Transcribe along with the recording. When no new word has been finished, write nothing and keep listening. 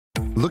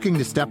Looking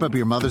to step up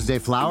your Mother's Day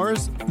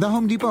flowers? The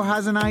Home Depot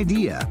has an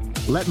idea.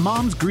 Let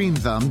Mom's Green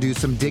Thumb do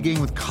some digging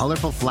with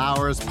colorful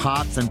flowers,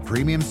 pots, and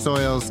premium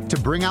soils to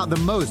bring out the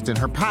most in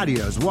her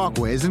patios,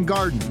 walkways, and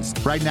gardens.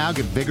 Right now,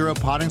 get Vigoro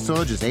potting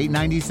soil just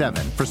 $8.97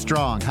 for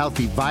strong,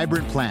 healthy,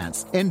 vibrant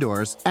plants,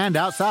 indoors and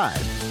outside.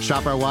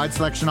 Shop our wide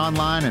selection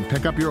online and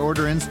pick up your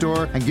order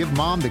in-store and give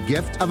Mom the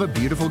gift of a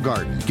beautiful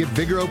garden. Get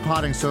Vigoro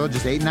potting soil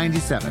just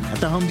 $8.97 at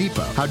the Home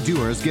Depot. How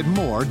doers get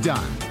more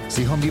done.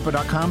 See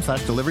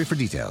homedepot.com/delivery for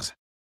details.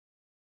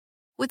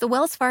 With the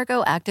Wells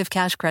Fargo Active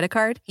Cash Credit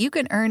Card, you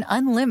can earn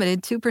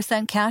unlimited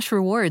 2% cash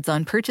rewards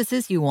on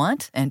purchases you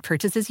want and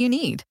purchases you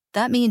need.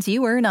 That means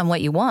you earn on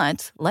what you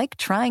want, like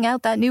trying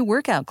out that new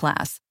workout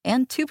class,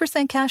 and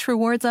 2% cash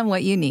rewards on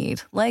what you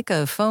need, like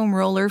a foam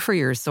roller for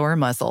your sore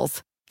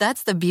muscles.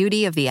 That's the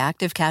beauty of the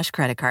Active Cash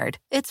Credit Card.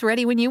 It's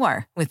ready when you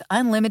are, with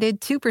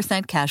unlimited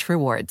 2% cash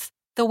rewards.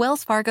 The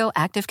Wells Fargo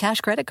Active Cash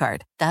Credit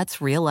Card.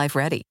 That's real life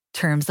ready.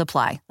 Terms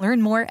apply.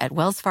 Learn more at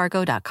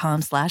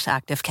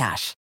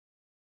wellsfargo.com/activecash.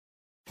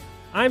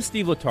 I'm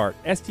Steve Letarte,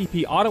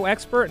 STP auto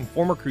expert and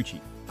former crew chief.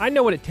 I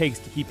know what it takes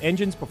to keep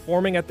engines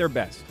performing at their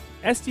best.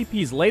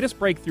 STP's latest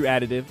breakthrough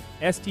additive,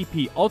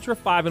 STP Ultra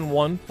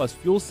 5-in-1 plus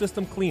Fuel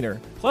System Cleaner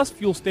plus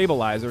Fuel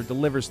Stabilizer,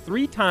 delivers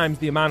 3 times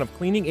the amount of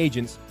cleaning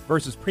agents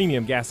versus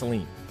premium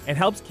gasoline and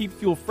helps keep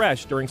fuel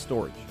fresh during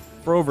storage.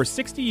 For over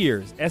 60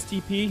 years,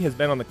 STP has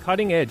been on the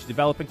cutting edge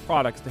developing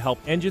products to help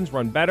engines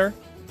run better,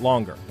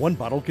 longer. One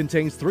bottle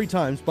contains 3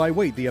 times by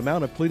weight the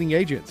amount of cleaning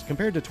agents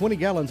compared to 20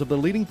 gallons of the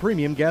leading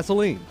premium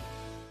gasoline.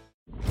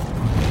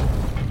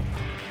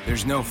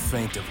 There's no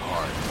feint of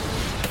heart.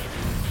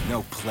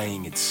 No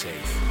playing it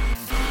safe.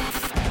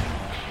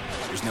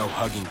 There's no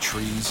hugging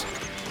trees.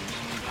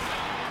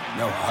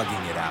 No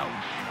hugging it out.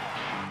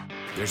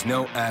 There's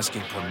no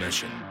asking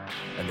permission.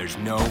 And there's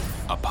no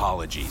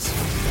apologies.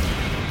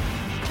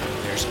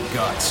 There's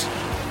guts.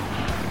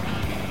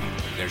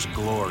 There's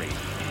glory.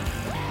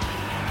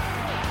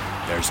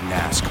 There's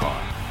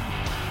NASCAR.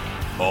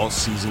 All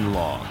season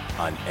long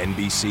on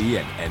NBC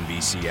and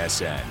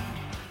NBCSN.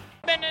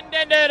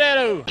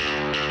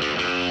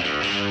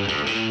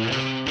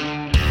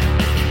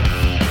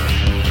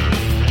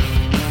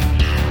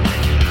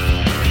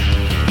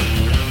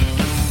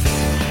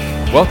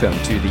 Welcome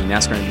to the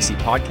NASCAR NBC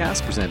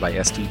podcast presented by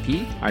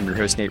STP. I'm your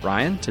host, Nate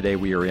Ryan. Today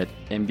we are at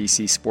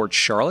NBC Sports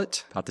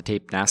Charlotte, about to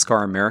tape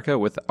NASCAR America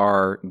with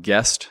our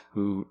guest,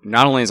 who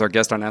not only is our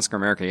guest on NASCAR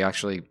America, he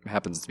actually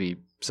happens to be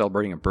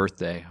celebrating a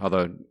birthday,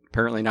 although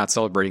apparently not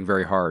celebrating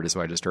very hard, is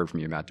what I just heard from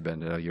you, Matt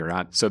DiBenedetto. You're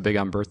not so big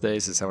on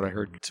birthdays, is that what I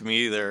heard? To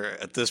me,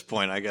 at this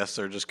point, I guess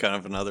they're just kind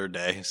of another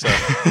day. So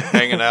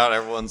hanging out,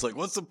 everyone's like,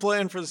 what's the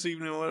plan for this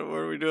evening? What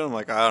are we doing? I'm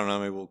like, I don't know,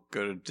 maybe we'll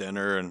go to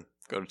dinner and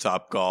go to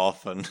Top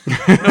Golf, and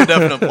no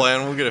definite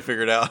plan. We'll get it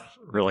figured out.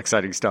 Real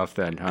exciting stuff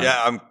then, huh?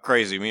 Yeah, I'm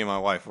crazy. Me and my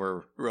wife,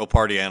 we're real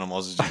party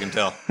animals, as you can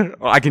tell.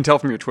 Well, I can tell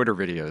from your Twitter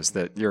videos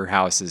that your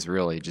house is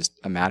really just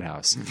a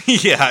madhouse.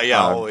 Yeah,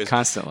 always.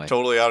 Constantly.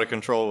 Totally out of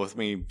control with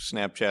me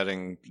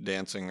Snapchatting,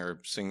 dancing, or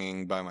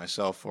singing by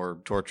myself, or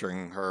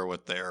torturing her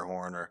with the air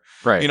horn, or,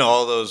 right.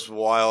 All those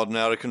wild and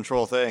out of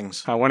control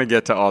things. I want to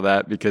get to all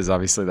that because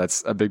obviously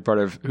that's a big part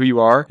of who you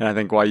are, and I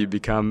think why you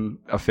become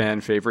a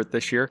fan favorite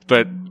this year.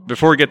 But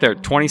before we get there,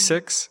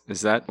 26,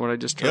 is that what I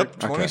just heard? Yep,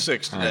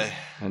 26 today. Right.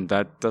 And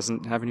that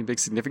doesn't have any big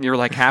significance. You're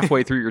like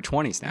halfway through your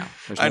 20s now.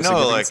 I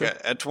know, like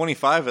at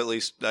 25, at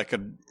least I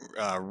could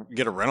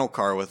get a rental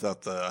car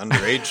without the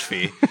underage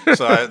fee.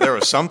 So there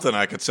was something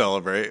I could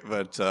celebrate.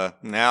 But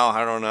now,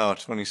 I don't know,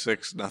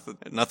 26,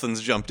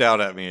 nothing's jumped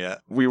out at me yet.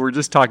 We were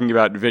just talking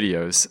about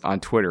videos on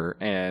Twitter,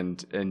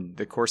 and in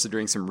the course of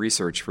doing some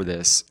research for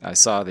this, I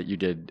saw that you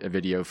did a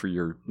video for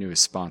your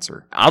newest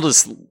sponsor. I'll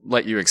just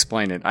let you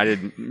explain it. I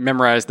didn't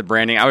memorize the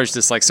branding. I was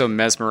just like so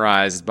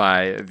mesmerized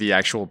by the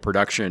actual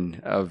production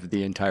of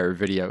the entire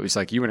video. It was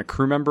like you and a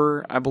crew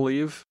member, I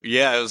believe.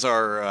 Yeah, it was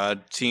our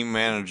team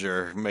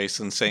manager,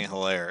 Mason St.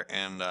 Hilaire.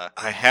 And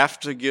I have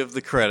to give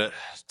the credit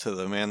to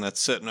the man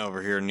that's sitting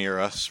over here near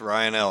us,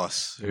 Ryan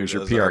Ellis, who's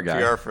your PR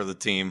guy. PR for the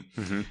team.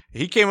 Mm-hmm.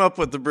 He came up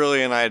with the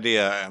brilliant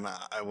idea. And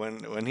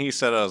when he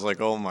said it, I was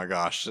like, oh my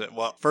gosh.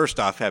 Well, first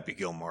off, Happy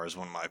Gilmore is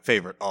one of my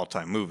favorite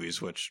all-time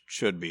movies, which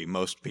should be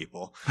most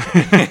people.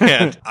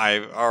 And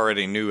I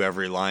already knew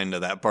every line to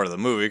that part of the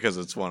movie because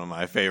it's one of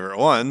my favorite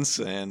ones.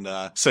 And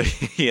so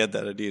he had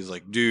that idea. He's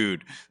like,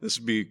 dude, this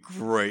would be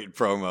great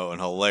promo and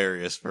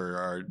hilarious for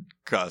our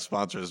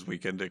sponsors,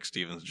 Weekend Dick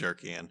Stevens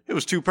Jerky. And it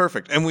was too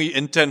perfect. And we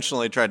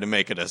intentionally tried to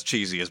make it as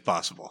cheesy as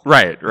possible.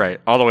 Right.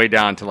 All the way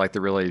down to like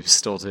the really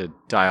stilted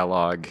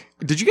dialogue.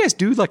 Did you guys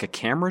do like a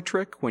camera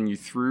trick when you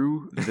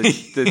threw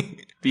the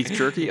beef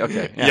jerky?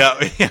 Okay. Yeah,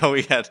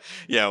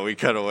 we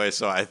cut away.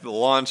 So I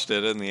launched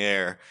it in the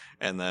air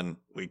and then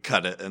we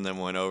cut it and then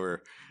went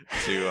over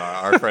to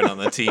our friend on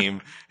the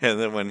team. And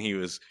then when he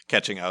was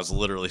catching, I was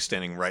literally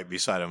standing right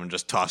beside him and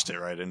just tossed it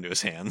right into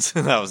his hands.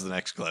 That was the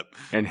next clip.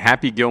 And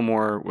Happy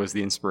Gilmore was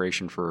the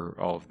inspiration for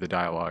all of the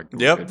dialogue.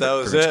 Yep, that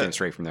was it. Came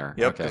straight from there.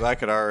 Yep, because I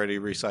could already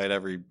recite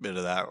every bit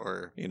of that,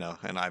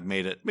 and I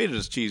made it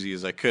as cheesy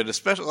as I could,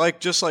 especially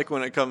just like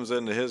when it comes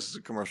into his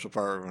commercial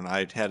part when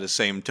I had the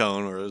same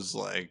tone where it was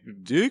like,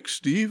 Dick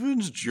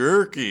Stevens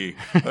jerky.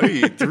 I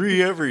eat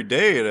 3 every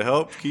day to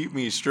help keep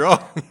me strong.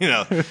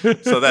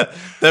 So that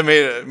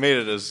made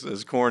it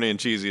as corny and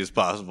cheesy as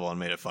possible and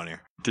made it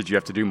funnier. Did you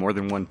have to do more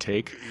than one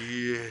take?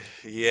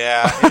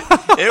 Yeah,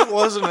 it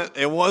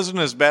wasn't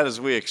as bad as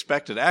we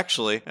expected.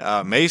 Actually,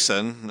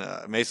 Mason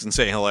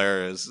St.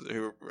 Hilaire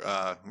who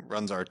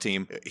runs our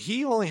team.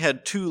 He only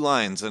had 2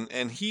 lines,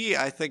 and he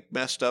I think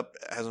messed up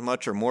as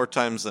much or more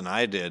times than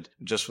I did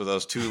just with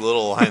those 2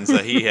 little lines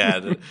that he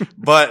had.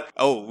 But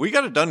we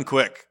got it done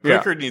quicker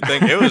than you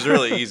think. It was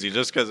really easy,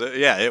 just because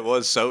it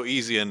was so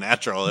easy and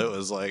natural. It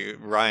was like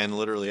Ryan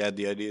literally had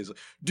the idea, like,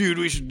 dude,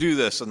 we should do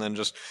this, and then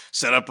just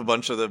set up a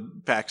bunch of the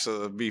packs of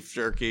the beef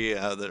jerky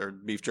that are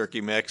beef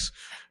jerky mix,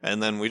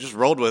 and then we just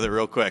rolled with it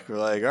real quick. We're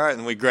like, all right,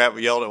 and we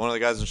yelled at one of the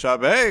guys in the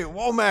shop, hey,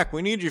 Womack,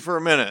 we need you for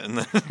a minute. And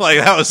then,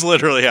 that was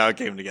literally how it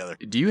came together.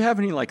 Do you have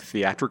any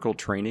theatrical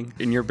training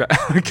in your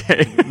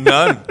Okay.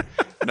 None.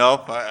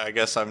 Nope. I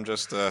guess I'm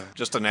just a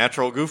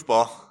natural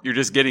goofball. You're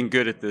just getting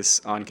good at this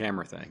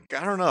on-camera thing.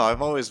 I don't know.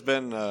 I've always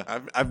been.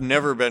 I've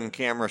never been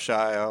camera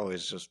shy. I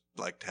always just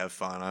like to have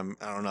fun.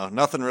 I don't know.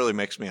 Nothing really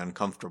makes me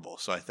uncomfortable.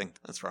 So I think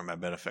that's where my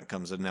benefit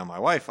comes in. Now my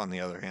wife, on the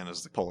other hand,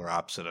 is the polar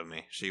opposite of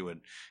me. She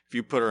would, if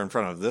you put her in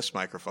front of this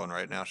microphone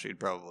right now, she'd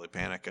probably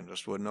panic and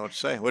just wouldn't know what to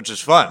say, which is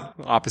fun.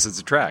 Opposites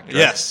attract. Right?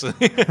 Yes.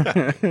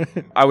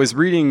 I was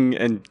reading,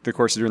 and of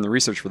course doing the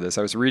research for this,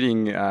 I was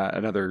reading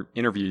another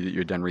interview that you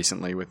had done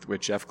recently with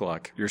Jeff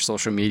Gluck, your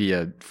social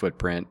media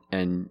footprint,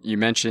 and you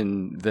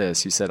mentioned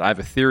this. You said, I have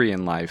a theory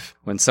in life.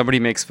 When somebody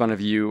makes fun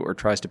of you or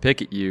tries to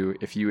pick at you,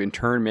 if you in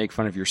turn make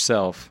fun of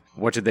yourself,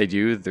 what did they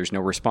do? There's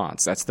no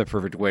response. That's the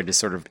perfect way to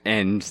sort of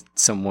end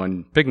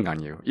someone picking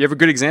on you. You have a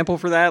good example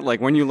for that? Like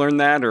when you learned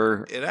that,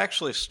 or? It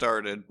actually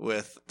started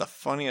with the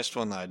funniest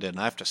one that I did, and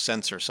I have to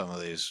censor some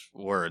of these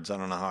words. I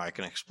don't know how I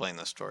can explain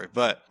this story.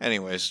 But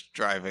anyways,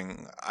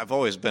 driving, I've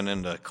always been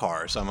into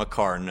cars. I'm a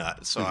car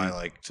nut, so I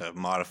like to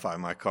modify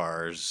my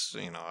cars.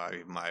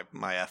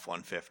 My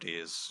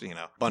F-150 is,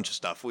 a bunch of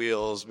stuff.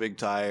 Wheels, big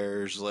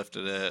tires,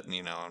 lifted it,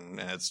 and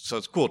it's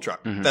a cool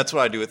truck. That's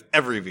what I do with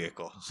every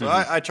vehicle. So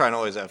I try and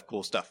always have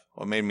cool stuff.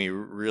 What made me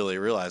really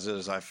realize it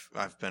is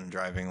I've been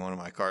driving one of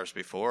my cars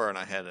before, and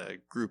I had a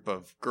group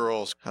of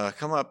girls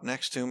come up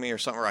next to me or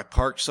something, or I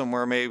parked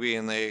somewhere maybe,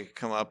 and they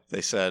come up.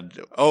 They said,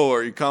 "Oh,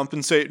 are you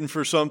compensating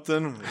for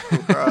something?"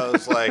 I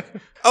was like,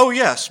 "Oh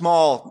yeah,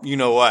 small, you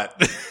know what."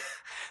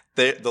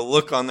 The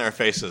look on their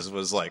faces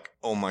was like,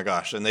 oh my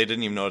gosh, and they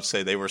didn't even know what to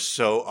say. They were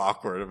so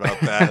awkward about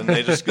that, and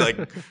they just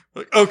like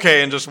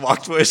okay, and just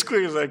walked away as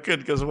quick as I could,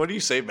 because what do you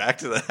say back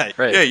to that?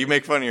 Right. Yeah, you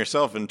make fun of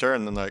yourself in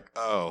turn, then like,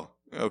 oh,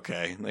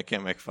 okay, they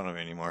can't make fun of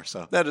me anymore.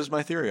 So that is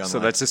my theory on that. So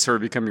that's just sort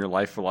of become your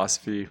life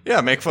philosophy. Yeah,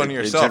 make fun of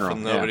yourself, general,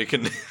 and nobody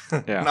can,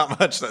 not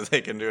much that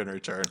they can do in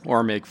return.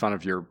 Or make fun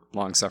of your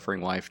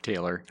long-suffering wife,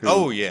 Taylor. Who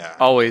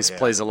always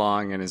plays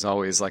along and is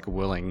always like a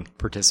willing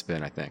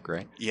participant, I think,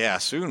 right? Yeah,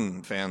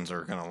 soon fans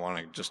are going to want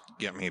to just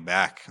get me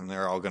back, and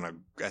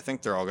I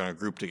think they're all going to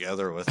group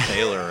together with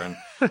Taylor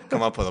and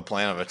come up with a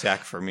plan of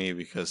attack for me,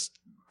 because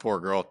poor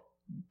girl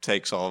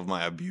takes all of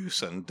my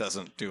abuse and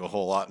doesn't do a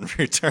whole lot in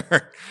return,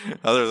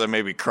 other than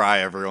maybe cry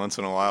every once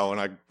in a while when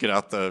I get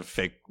out the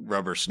fake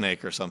rubber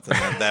snake or something.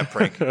 That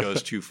prank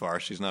goes too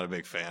far. She's not a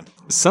big fan.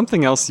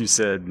 Something else you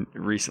said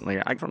recently,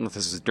 I don't know if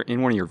this was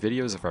in one of your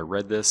videos, if I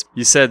read this,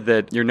 you said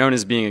that you're known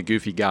as being a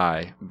goofy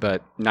guy,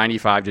 but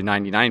 95 to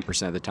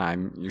 99% of the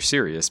time you're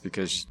serious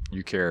because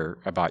you care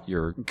about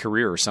your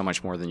career so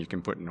much more than you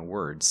can put into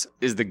words.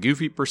 Is the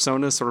goofy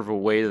persona sort of a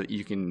way that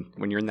you can,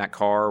 when you're in that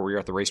car or you're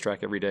at the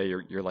racetrack every day,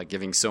 you're like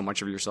giving so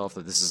much of yourself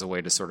that this is a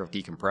way to sort of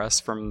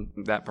decompress from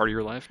that part of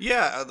your life?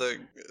 Yeah,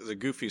 the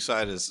goofy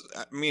side is,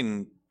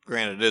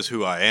 granted, it is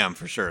who I am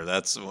for sure.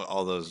 That's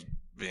all those,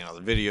 the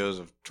videos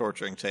of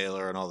torturing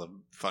Taylor and all the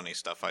funny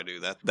stuff I do.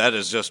 That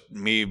is just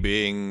me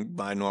being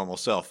my normal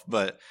self.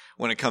 But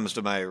when it comes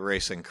to my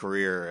racing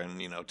career and,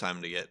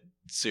 time to get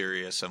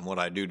serious and what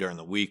I do during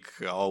the week,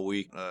 all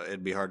week,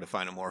 it'd be hard to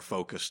find a more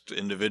focused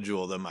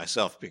individual than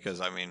myself,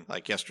 because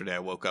like yesterday I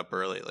woke up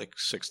early, like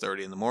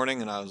 6:30 in the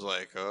morning, and I was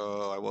like,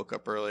 I woke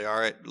up early, all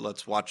right,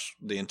 let's watch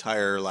the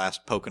entire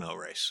last Pocono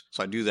race.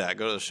 So I do that,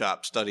 go to the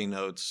shop, study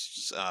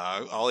notes,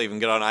 I'll even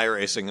get on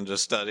iRacing and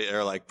just study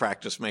or like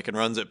practice making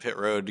runs at pit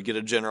road to get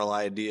a general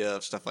idea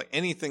of stuff, like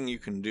anything you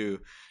can do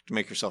to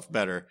make yourself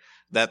better.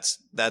 That's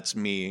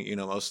me,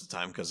 most of the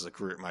time, because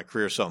my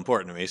career is so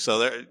important to me.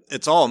 So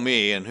it's all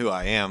me and who I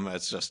I am.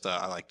 It's just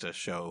I like to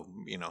show,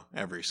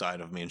 every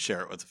side of me and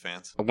share it with the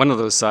fans. One of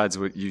those sides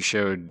you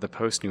showed, the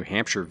post-New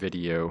Hampshire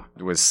video,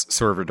 was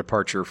sort of a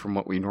departure from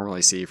what we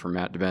normally see from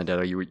Matt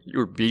DiBenedetto. You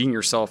were beating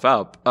yourself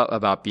up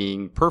about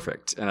being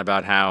perfect and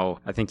about how,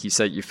 I think you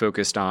said you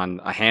focused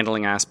on a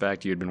handling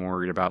aspect. You had been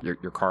worried about your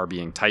car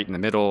being tight in the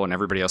middle, and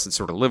everybody else had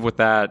sort of lived with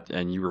that.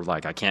 And you were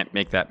like, I can't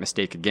make that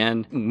mistake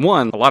again.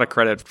 One, a lot of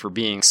credit for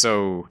being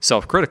so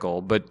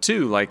self-critical, but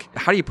two, like,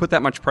 how do you put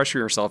that much pressure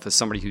on yourself as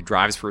somebody who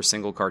drives for a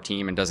single car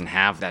team and doesn't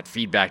have that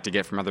feedback to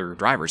get from other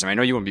drivers? I mean, I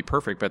know you wouldn't be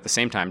perfect, but at the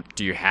same time,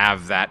 do you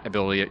have that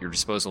ability at your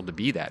disposal to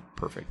be that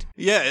perfect?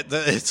 Yeah,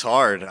 it's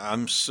hard.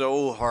 I'm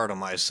so hard on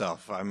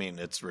myself. I mean,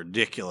 it's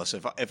ridiculous.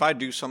 If I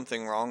do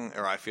something wrong,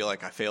 or I feel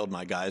like I failed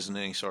my guys in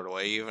any sort of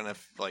way, even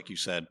if, like you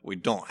said, we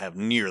don't have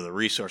near the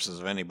resources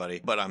of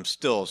anybody, but I'm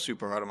still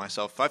super hard on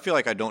myself. If I feel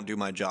like I don't do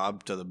my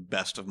job to the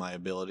best of my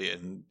ability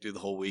and do the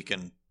whole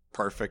weekend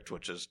perfect,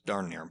 which is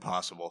darn near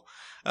impossible,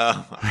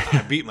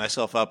 I beat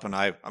myself up, and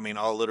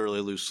I'll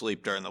literally lose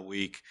sleep during the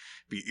week,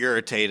 be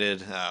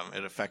irritated.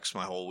 It affects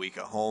my whole week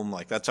at home.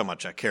 Like, that's how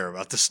much I care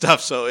about this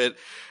stuff. So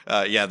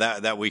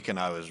that weekend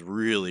I was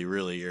really,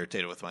 really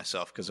irritated with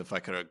myself, because if I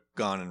could have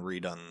gone and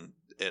redone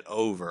it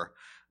over,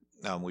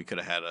 we could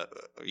have had a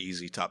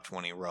easy top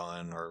 20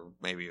 run, or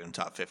maybe even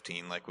top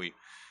 15. Like, we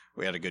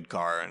had a good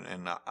car,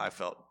 and I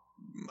felt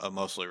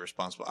mostly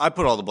responsible. I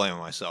put all the blame on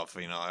myself.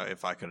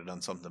 If I could have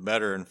done something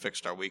better and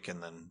fixed our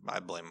weekend, then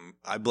I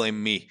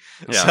blame me.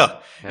 Yeah. So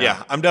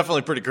yeah, I'm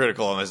definitely pretty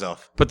critical of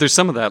myself. But there's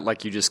some of that,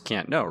 like, you just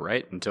can't know,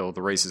 right? Until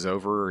the race is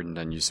over, and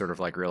then you sort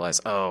of like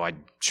realize, oh, I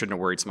shouldn't have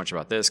worried so much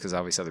about this because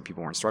obviously other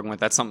people weren't struggling with.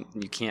 That's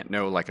something you can't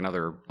know like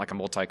a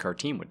multi-car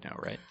team would know,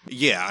 right?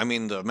 Yeah, I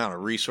mean, the amount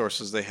of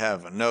resources they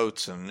have, and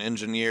notes and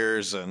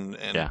engineers and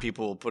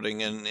people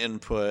putting in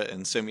input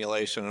and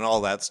simulation and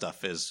all that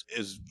stuff is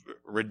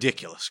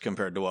ridiculous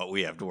compared to what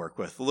we have to work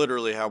with.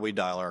 Literally, how we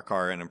dial our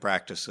car in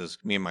practice is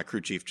me and my crew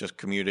chief just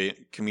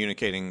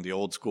communicating the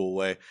old school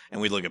way,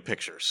 and we look at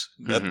pictures.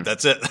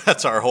 That's it.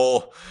 That's our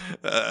whole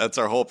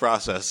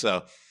process.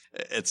 So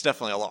it's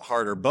definitely a lot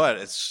harder, but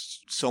it's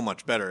so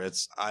much better.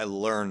 I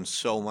learn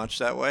so much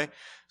that way.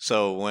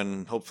 So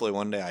when hopefully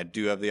one day I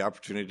do have the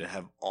opportunity to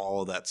have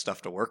all that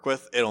stuff to work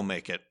with, it'll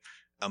make it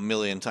a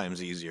million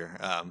times easier.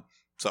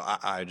 So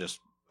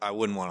I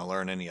wouldn't want to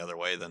learn any other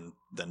way than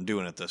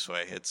doing it this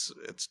way. It's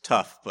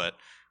tough, but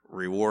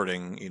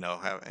rewarding,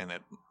 and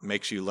it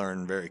makes you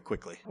learn very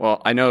quickly.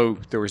 Well, I know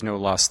there was no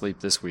lost sleep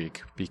this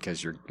week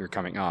because you're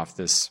coming off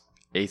this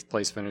 8th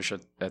place finish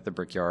at the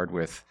Brickyard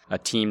with a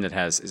team that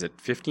has, is it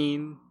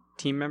 15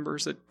 team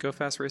members at Go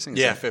Fast Racing?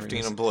 Yeah,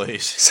 15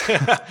 employees.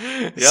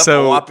 Yep,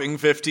 so, a whopping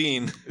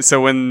 15.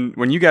 So when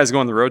you guys go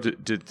on the road,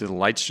 do the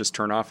lights just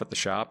turn off at the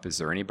shop? Is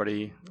there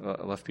anybody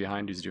left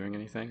behind who's doing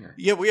anything? Or?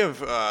 Yeah, we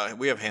have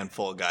a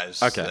handful of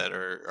guys that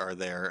are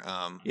there.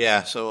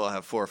 So we'll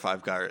have 4 or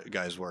 5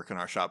 guys working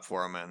our shop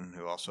foreman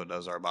who also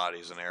does our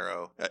bodies and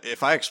aero.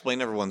 If I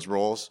explain everyone's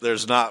roles,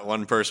 there's not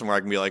one person where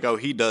I can be like, oh,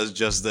 he does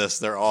just this.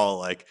 They're all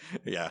like,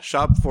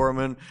 shop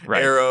foreman,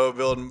 aero,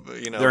 building,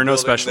 there are no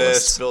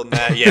specialists. This, building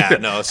that. Yeah.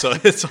 No, so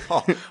it's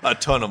all a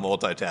ton of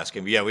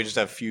multitasking. But yeah, we just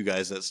have a few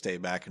guys that stay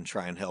back and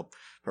try and help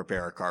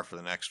prepare our car for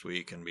the next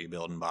week and be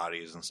building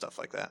bodies and stuff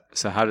like that.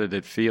 So how did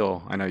it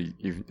feel? I know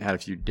you've had a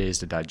few days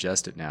to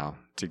digest it now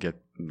to get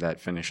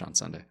that finish on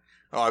Sunday.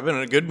 Oh, I've been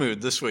in a good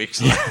mood this week.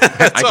 So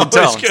I can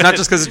tell. Good. It's not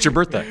just because it's your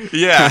birthday.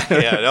 Yeah.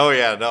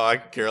 No, I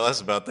could care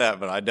less about that,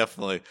 but I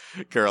definitely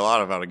care a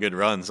lot about a good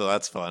run, so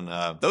that's fun.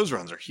 Those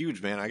runs are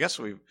huge, man. I guess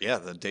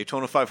the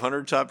Daytona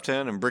 500 top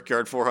 10 and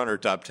Brickyard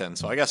 400 top 10.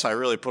 So I guess I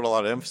really put a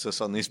lot of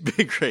emphasis on these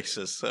big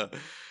races. So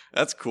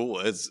that's cool.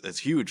 It's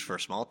huge for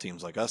small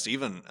teams like us,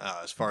 even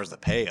as far as the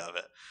pay of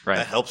it. Right.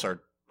 That helps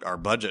our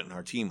budget and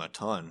our team a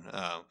ton.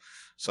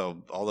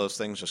 So all those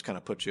things just kind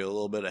of put you a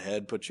little bit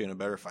ahead, put you in a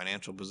better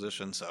financial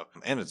position. So,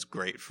 and it's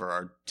great for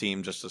our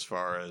team just as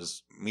far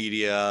as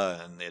media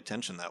and the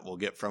attention that we'll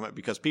get from it,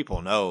 because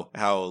people know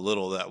how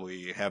little that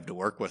we have to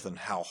work with and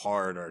how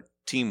hard our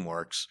team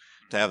works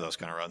to have those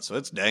kind of runs. So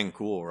it's dang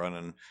cool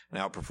running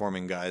and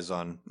outperforming guys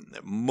on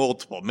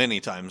many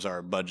times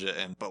our budget.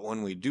 But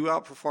when we do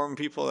outperform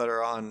people that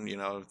are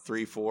on,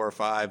 3, 4,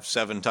 5,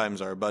 7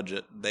 times our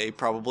budget, they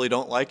probably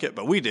don't like it,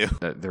 but we do.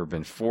 There have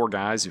been 4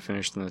 guys who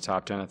finished in the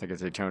top 10, I think, at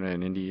Daytona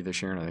and Indy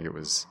this year. And I think it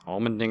was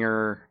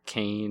Allmendinger,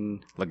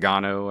 Kane,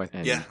 Logano,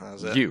 and that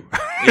was it. You.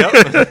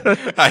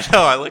 Yep. I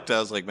know. I looked, I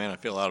was like, man, I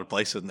feel out of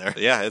place in there.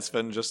 Yeah, it's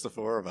been just the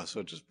 4 of us,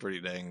 which is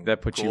pretty dang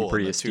That puts cool. you in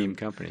pretty esteemed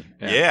company.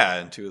 Yeah,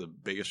 and 2 of the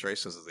biggest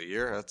races of the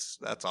year.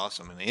 That's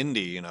awesome. And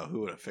Indy, who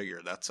would have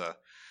figured that's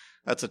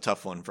a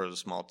tough one for the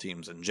small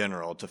teams in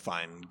general to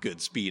find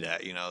good speed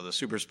at. The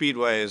super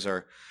speedways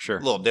are a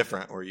little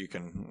different where you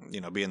can,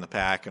 be in the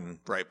pack and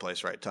right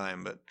place, right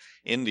time. But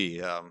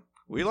Indy,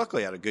 we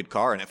luckily had a good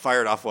car and it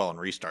fired off well in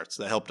restarts.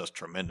 That helped us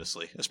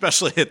tremendously,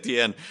 especially at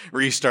the end.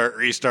 Restart,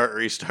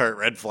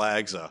 red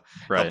flags.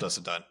 Helped us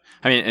a ton.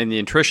 I mean, and the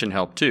attrition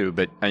helped too,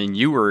 but I mean,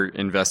 you were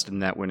invested in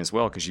that win as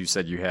well because you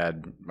said you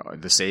had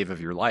the save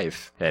of your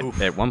life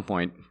at one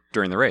point.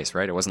 during the race,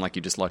 right? It wasn't like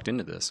you just lucked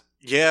into this.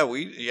 Yeah,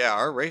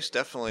 our race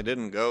definitely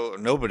didn't go.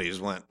 Nobody's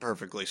went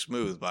perfectly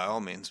smooth by all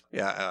means.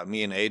 Yeah,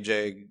 me and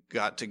AJ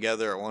got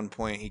together at one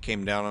point. He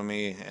came down on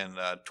me and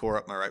tore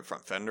up my right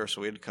front fender,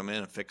 so we had to come in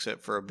and fix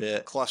it for a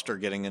bit. Cluster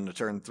getting into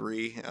turn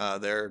 3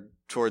 there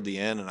toward the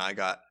end, and I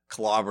got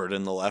clobbered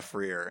in the left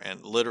rear,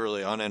 and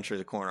literally on entry of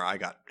the corner, I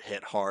got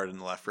hit hard in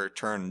the left rear,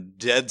 turned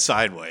dead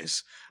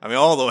sideways. I mean,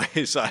 all the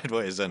way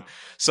sideways, and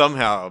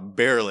somehow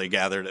barely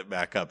gathered it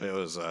back up. It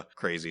was a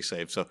crazy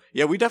save. So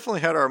yeah, we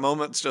definitely had our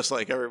moments just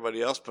like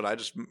everybody else,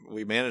 but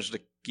we managed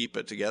to keep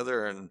it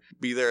together and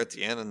be there at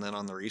the end, and then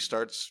on the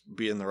restarts,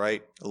 be in the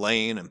right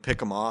lane and pick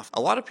them off.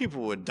 A lot of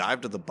people would dive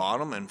to the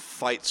bottom and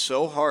fight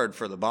so hard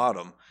for the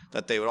bottom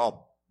that they would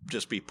all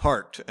just be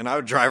parked, and I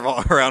would drive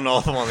all around all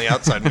of them on the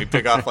outside, and we'd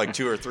pick off like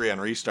 2 or 3 on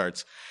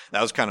restarts.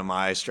 That was kind of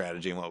my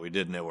strategy and what we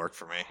did, and it worked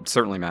for me.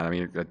 Certainly, Matt. I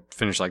mean, a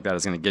finish like that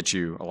is going to get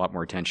you a lot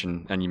more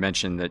attention. And you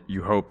mentioned that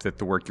you hope that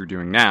the work you're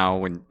doing now,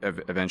 when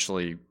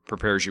eventually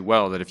prepares you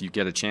well, that if you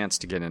get a chance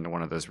to get into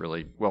one of those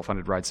really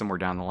well-funded rides somewhere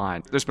down the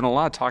line. There's been a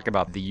lot of talk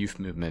about the youth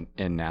movement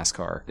in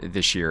NASCAR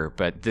this year,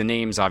 but the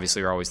names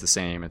obviously are always the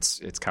same. It's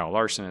Kyle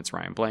Larson, it's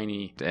Ryan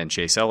Blaney, and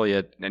Chase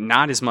Elliott, and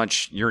not as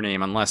much your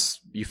name unless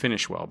you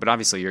finish well. But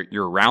obviously,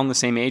 you're around the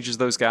same age as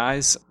those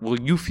guys. Will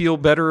you feel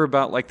better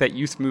about like that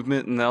youth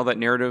movement and all that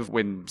narrative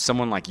when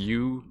someone like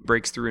you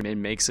breaks through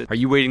and makes it? Are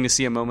you waiting to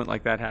see a moment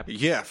like that happen?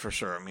 Yeah, for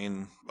sure. I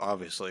mean,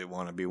 obviously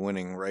want to be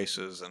winning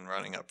races and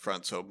running up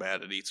front so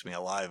bad it eats me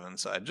alive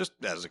inside, just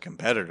as a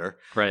competitor.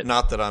 Right.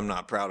 Not that I'm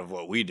not proud of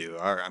what we do.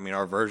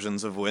 Our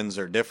versions of wins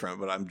are different,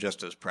 but I'm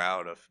just as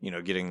proud of,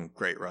 getting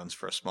great runs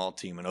for a small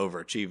team and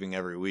overachieving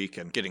every week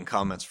and getting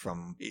comments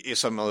from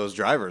some of those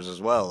drivers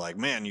as well. Like,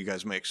 man, you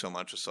guys make so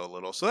much with so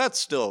little. So that's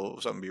still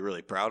something to be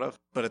really proud of.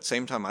 But at the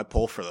same time, I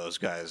pull for those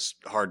guys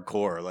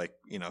hardcore, like,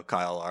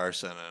 Kyle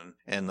Larson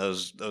and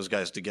those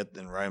guys to get,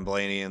 and Ryan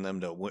Blaney and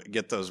them to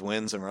get those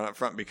wins and run up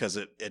front, because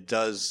it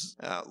does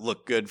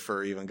look good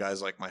for even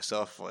guys like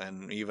myself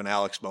and even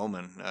Alex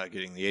Bowman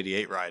getting the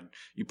 88 ride.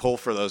 You pull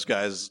for those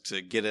guys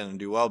to get in and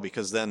do well,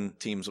 because then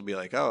teams will be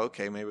like, oh,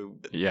 okay, maybe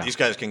these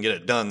guys can get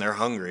it done. They're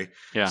hungry.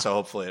 Yeah. So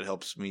hopefully it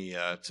helps me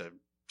to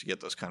get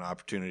those kind of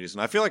opportunities.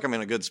 And I feel like I'm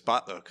in a good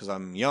spot, though, because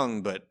I'm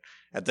young, but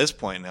at this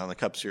point now in the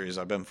Cup Series,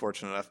 I've been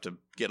fortunate enough to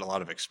get a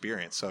lot of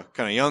experience. So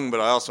kind of young, but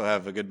I also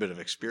have a good bit of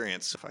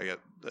experience. If I get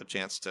a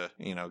chance to,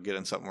 get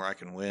in something where I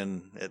can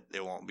win,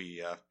 it won't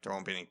be, there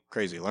won't be any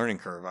crazy learning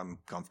curve. I'm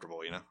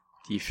comfortable,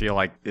 Do you feel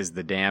like, is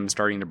the dam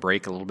starting to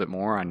break a little bit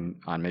more on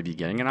maybe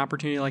getting an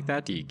opportunity like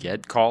that? Do you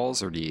get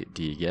calls, or do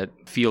you get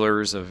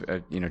feelers of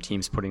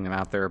teams putting them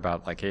out there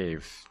about like, hey,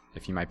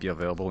 if you might be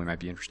available, we might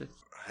be interested?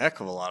 A heck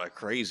of a lot of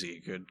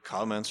crazy good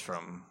comments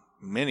from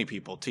many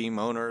people, team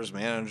owners,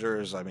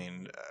 managers. I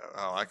mean,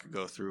 I could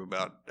go through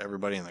about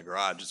everybody in the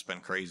garage. It's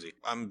been crazy.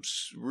 I'm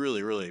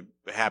really, really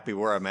happy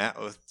where I'm at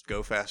with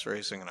Go Fast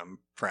Racing, and I'm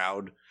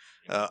proud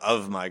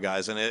of my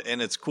guys. And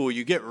it's cool.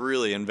 You get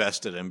really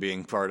invested in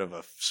being part of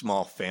a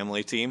small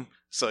family team.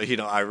 So,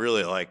 I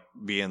really like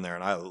being there,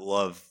 and I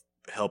love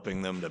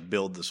helping them to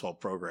build this whole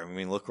program. I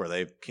mean, look where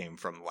they came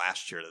from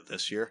last year to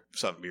this year.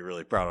 Something to be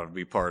really proud of, to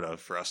be part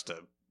of, for us to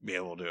be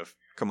able to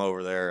come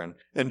over there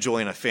and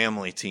join a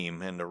family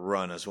team and to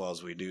run as well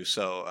as we do.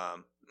 So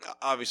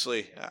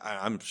obviously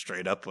I'm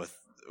straight up with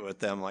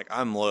them. Like,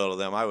 I'm loyal to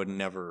them. I would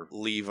never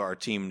leave our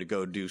team to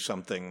go do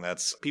something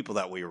that's people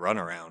that we run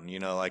around,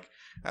 like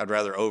I'd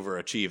rather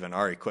overachieve in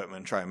our equipment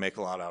and try and make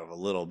a lot out of a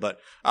little. But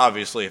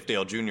obviously if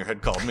Dale Jr.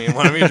 had called me and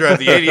wanted me to drive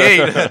the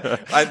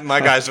 88, my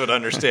guys would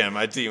understand.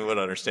 My team would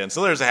understand.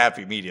 So there's a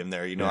happy medium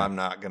there. I'm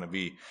not going to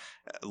be,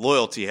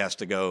 loyalty has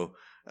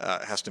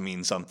to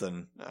mean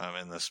something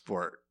in the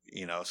sport,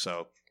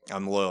 so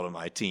I'm loyal to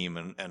my team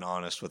and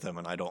honest with them,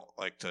 and I don't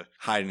like to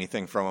hide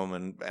anything from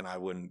them, and I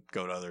wouldn't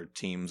go to other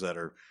teams that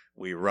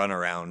we run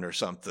around or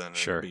something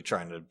and be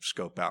trying to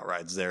scope out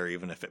rides there,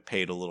 even if it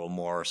paid a little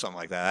more or something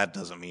like that. That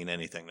doesn't mean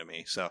anything to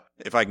me. So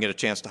if I can get a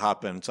chance to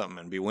hop in something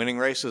and be winning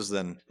races,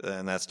 then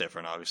that's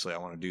different. Obviously, I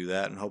want to do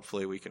that, and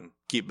hopefully we can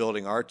keep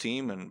building our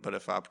team. But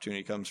if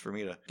opportunity comes for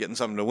me to get in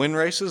something to win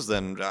races,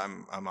 then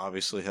I'm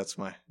obviously, that's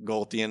my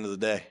goal at the end of the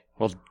day.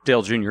 Well,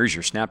 Dale Jr. is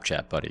your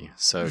Snapchat buddy.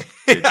 So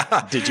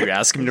did you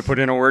ask him to put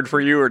in a word for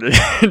you, or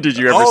did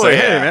you ever say,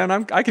 hey, man,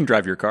 I can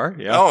drive your car?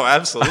 Yeah. Oh,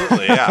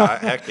 absolutely. Yeah.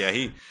 Heck yeah.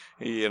 He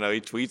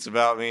tweets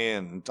about me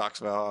and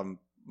talks about I'm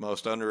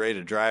most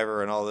underrated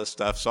driver and all this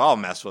stuff. So I'll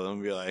mess with him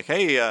and be like,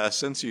 hey,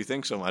 since you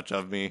think so much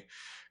of me,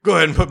 go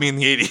ahead and put me in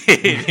the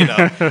 88,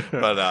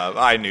 But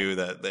I knew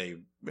that they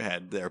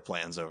had their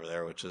plans over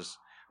there, which is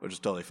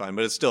totally fine.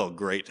 But it's still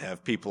great to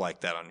have people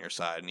like that on your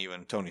side. And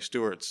even Tony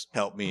Stewart's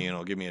helped me,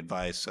 give me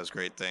advice, says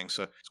great things.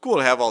 So it's cool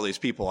to have all these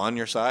people on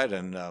your side.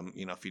 And,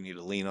 if you need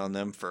to lean on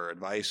them for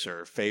advice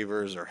or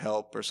favors or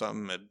help or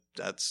something,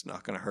 that's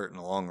not going to hurt in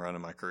the long run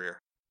of my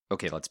career.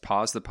 Okay, let's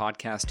pause the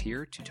podcast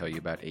here to tell you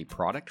about a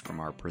product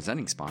from our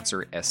presenting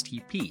sponsor,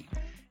 STP.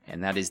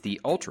 and that is the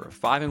Ultra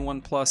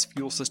 5-in-1 Plus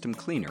Fuel System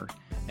Cleaner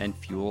and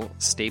Fuel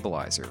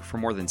Stabilizer. For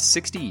more than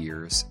 60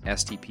 years,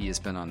 STP has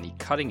been on the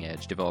cutting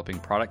edge developing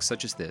products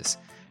such as this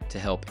to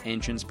help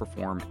engines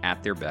perform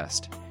at their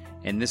best.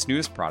 And this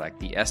newest product,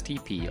 the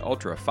STP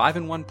Ultra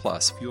 5-in-1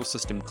 Plus Fuel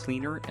System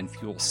Cleaner and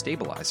Fuel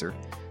Stabilizer,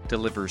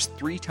 delivers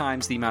 3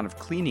 times the amount of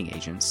cleaning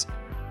agents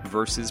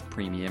versus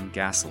premium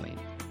gasoline.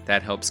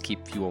 That helps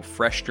keep fuel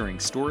fresh during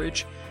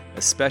storage,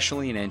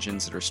 especially in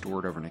engines that are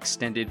stored over an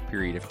extended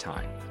period of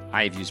time.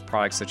 I have used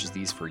products such as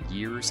these for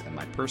years in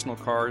my personal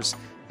cars.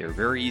 They're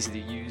very easy to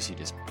use. You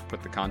just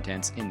put the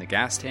contents in the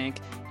gas tank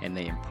and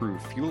they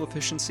improve fuel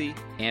efficiency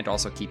and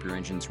also keep your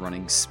engines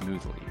running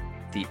smoothly.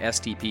 The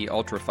STP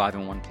Ultra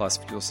 5-in-1 Plus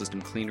Fuel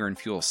System Cleaner and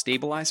Fuel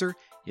Stabilizer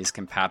is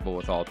compatible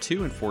with all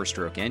 2- and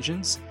 4-stroke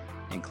engines,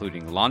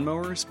 including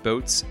lawnmowers,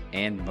 boats,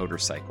 and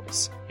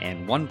motorcycles.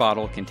 And one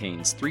bottle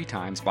contains 3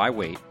 times by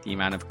weight the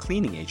amount of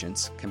cleaning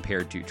agents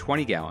compared to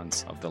 20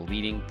 gallons of the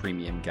leading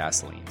premium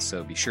gasoline.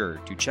 So be sure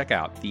to check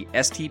out the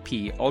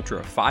STP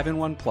Ultra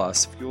 5-in-1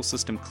 Plus Fuel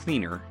System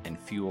Cleaner and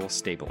Fuel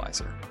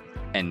Stabilizer.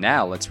 And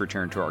now let's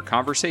return to our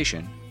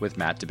conversation with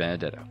Matt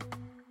DiBenedetto.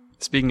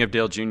 Speaking of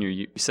Dale Jr.,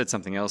 you said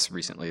something else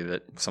recently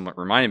that somewhat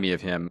reminded me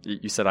of him.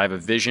 You said, I have a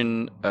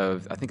vision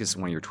of, I think this is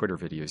one of your Twitter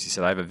videos, you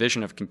said, I have a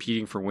vision of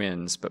competing for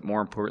wins, but more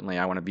importantly,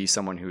 I want to be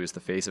someone who is the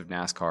face of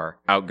NASCAR,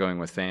 outgoing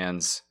with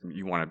fans.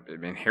 You want to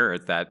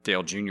inherit that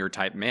Dale Jr.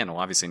 type mantle.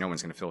 Obviously, no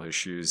one's going to fill his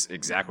shoes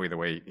exactly the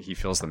way he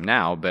fills them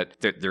now, but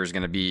there's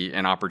going to be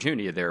an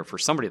opportunity there for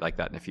somebody like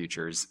that in the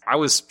future. I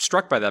was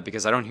struck by that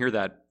because I don't hear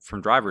that from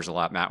drivers a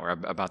lot, Matt,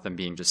 about them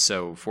being just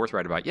so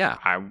forthright about,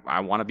 I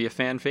want to be a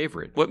fan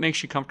favorite. What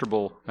makes you comfortable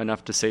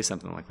enough to say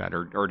something like that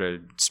or to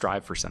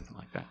strive for something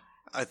like that?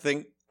 I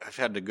think I've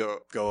had to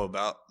go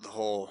about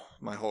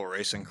my whole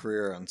racing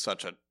career on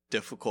such a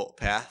difficult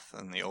path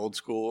in the old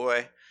school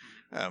way.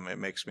 It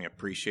makes me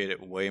appreciate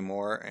it way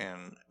more,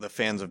 and the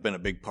fans have been a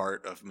big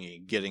part of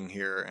me getting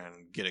here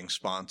and getting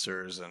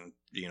sponsors and,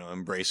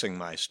 embracing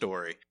my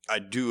story. I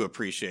do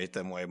appreciate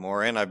them way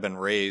more, and I've been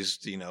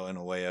raised, in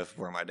a way of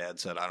where my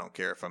dad said, I don't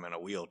care if I'm in a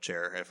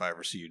wheelchair. If I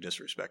ever see you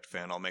disrespect a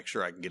fan, I'll make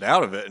sure I can get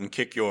out of it and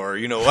kick your,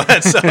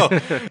 what. So,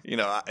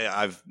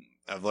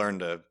 I've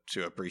learned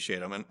to appreciate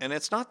them, and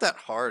it's not that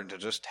hard to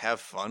just have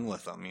fun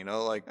with them,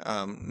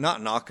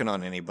 not knocking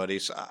on anybody.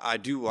 So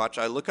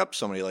I look up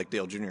somebody like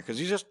Dale Jr. because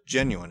he's just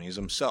genuine. He's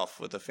himself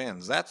with the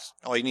fans. That's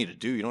all you need to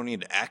do. You don't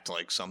need to act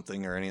like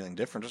something or anything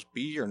different. Just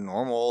be your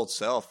normal old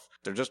self.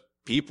 They're just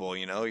people,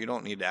 you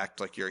don't need to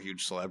act like you're a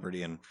huge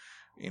celebrity and,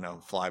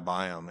 fly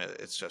by them.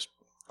 It's just,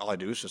 all I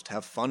do is just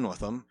have fun with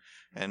them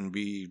and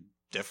be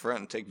different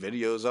and take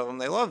videos of them.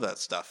 They love that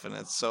stuff. And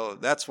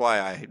that's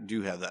why I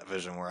do have that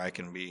vision where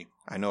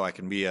I know I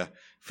can be a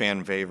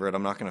fan favorite.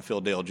 I'm not going to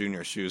fill Dale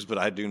Jr.'s shoes, but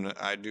I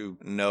do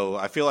know,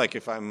 I feel like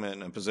if I'm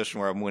in a position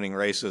where I'm winning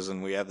races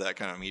and we have that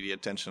kind of media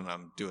attention,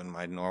 I'm doing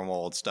my normal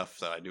old stuff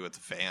that I do with the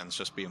fans,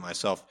 just being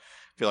myself.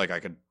 I feel like I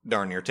could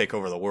darn near take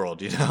over the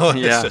world,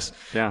 It's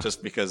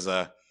just because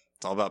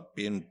it's all about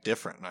being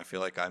different. And I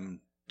feel like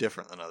I'm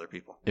different than other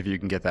people. If you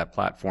can get that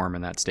platform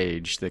and that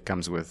stage that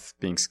comes with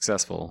being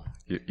successful,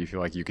 you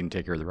feel like you can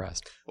take care of the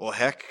rest. Well,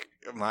 heck,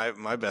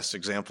 my best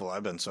example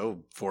I've been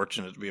so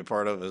fortunate to be a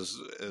part of is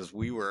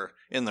we were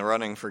in the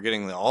running for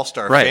getting the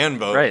All-Star fan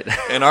vote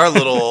in our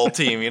little old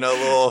team,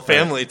 little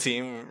family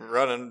team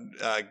running,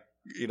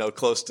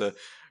 close to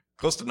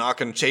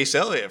knocking Chase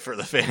Elliott for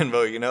the fan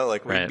vote,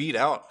 we beat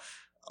out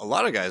a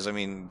lot of guys. I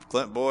mean,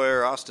 Clint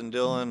Boyer, Austin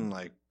Dillon,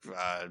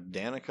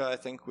 Danica, I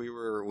think we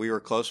were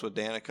close with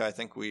Danica. I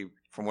think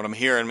from what I'm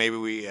hearing, maybe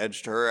we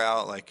edged her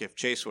out. Like if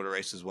Chase would have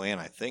raced his way in,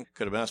 I think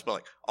could have been us.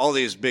 But all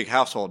these big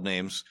household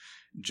names,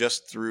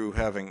 just through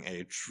having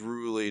a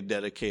truly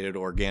dedicated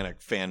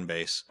organic fan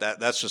base.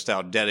 That's just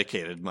how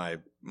dedicated my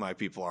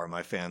people are,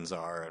 my fans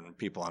are, and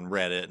people on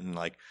Reddit and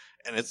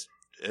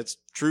it's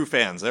true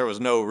fans. There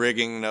was no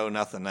rigging, no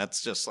nothing.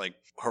 That's just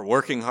her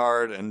working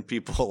hard and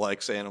people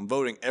saying I'm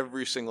voting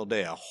every single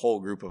day, a whole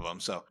group of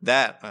them. So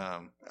that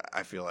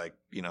I feel like,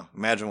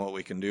 imagine what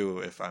we can do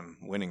if I'm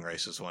winning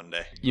races one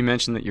day. You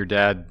mentioned that your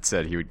dad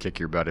said he would kick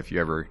your butt if you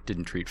ever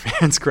didn't treat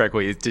fans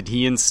correctly. Did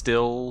he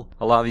instill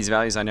a lot of these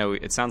values? I know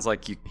it sounds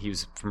like he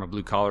was from a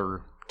blue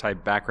collar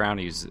type background.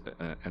 He's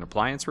an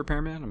appliance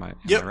repairman. Am I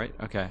right?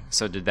 Okay.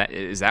 So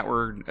is that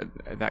where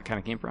that kind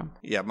of came from?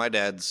 Yeah, my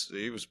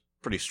he was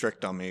pretty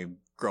strict on me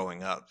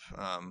growing up.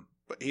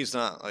 But he's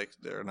not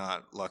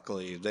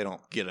luckily, they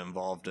don't get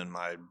involved in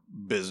my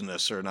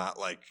business or not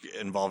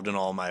involved in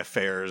all my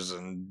affairs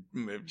and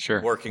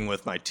working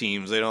with my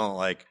teams. They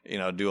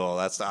don't do all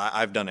that stuff.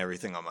 I've done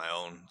everything on my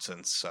own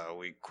since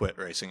we quit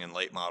racing in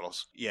late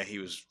models. Yeah, he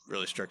was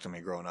really strict on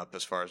me growing up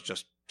as far as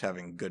just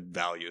having good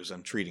values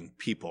and treating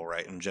people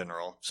right in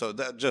general. So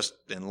that just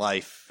in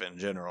life in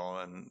general,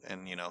 and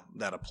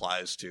that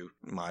applies to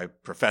my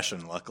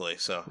profession, luckily.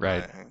 So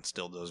I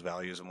instilled those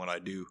values in what I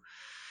do.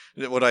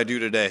 what I do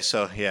today.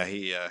 So yeah,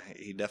 he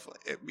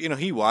definitely,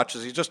 he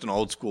watches. He's just an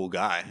old school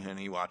guy, and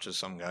he watches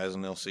some guys,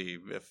 and he'll see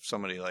if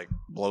somebody like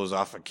blows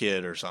off a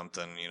kid or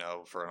something,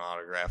 for an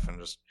autograph, and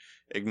just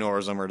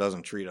ignores them or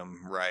doesn't treat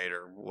them right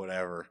or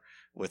whatever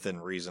within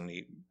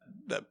reason.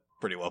 That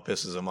pretty well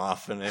pisses him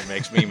off, and it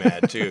makes me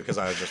mad too, because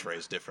I was just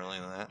raised differently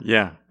than that.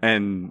 Yeah,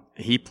 and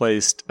he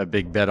placed a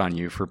big bet on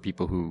you. For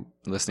people who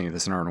listening to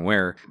this and aren't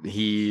aware,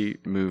 he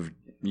moved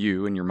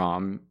you and your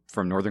mom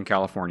from Northern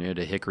California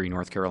to Hickory,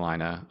 North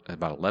Carolina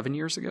about 11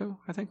 years ago,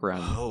 I think,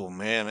 around. Oh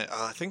man,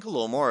 I think a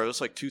little more. It was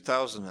like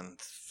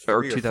 2003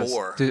 or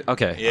 4.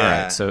 Okay, yeah.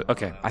 All right. So,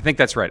 okay, I think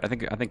that's right. I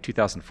think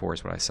 2004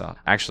 is what I saw.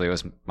 Actually, it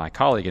was my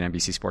colleague at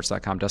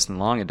NBCSports.com, Dustin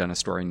Long, had done a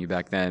story on you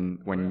back then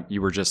when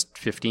you were just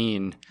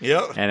 15.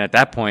 Yep. And at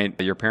that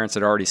point, your parents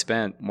had already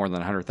spent more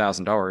than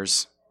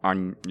 $100,000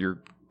 on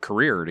your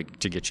career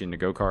to get you into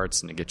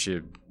go-karts and to get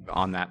you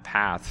on that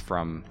path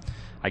from,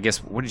 I guess,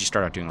 what did you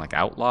start out doing, like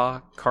outlaw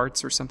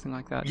karts or something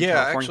like that?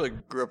 Yeah, I actually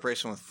grew up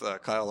racing with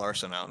Kyle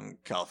Larson out in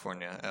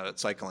California out at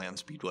Cycleland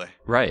Speedway.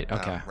 Right,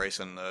 okay.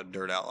 Racing the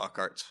dirt outlaw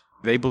karts.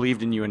 They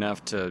believed in you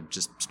enough to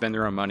just spend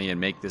their own money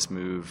and make this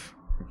move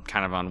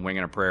kind of on wing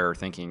and a prayer,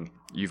 thinking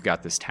you've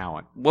got this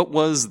talent. What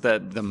was the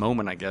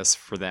moment, I guess,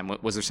 for them?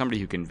 Was there somebody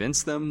who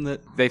convinced them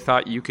that they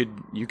thought you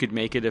could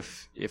make it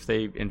if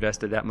they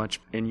invested that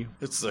much in you?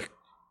 It's the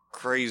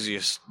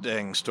craziest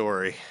dang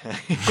story.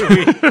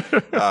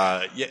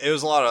 It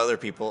was a lot of other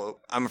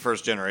people. I'm a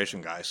first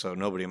generation guy, so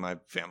nobody in my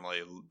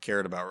family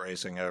cared about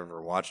racing,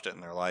 ever watched it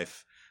in their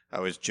life. I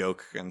always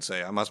joke and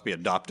say I must be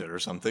adopted or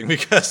something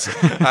because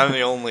I'm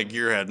the only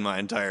gearhead in my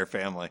entire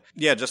family.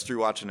 Yeah, just through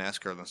watching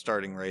NASCAR, then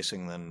starting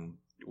racing, then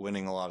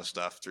winning a lot of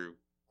stuff through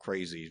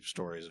crazy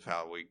stories of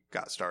how we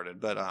got started.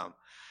 But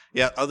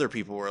other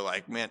people were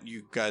like, man,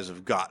 you guys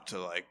have got to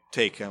like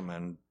take him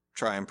and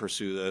try and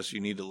pursue this. You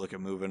need to look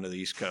at moving to the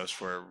East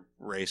Coast where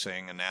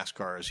racing and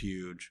NASCAR is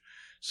huge.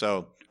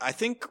 So I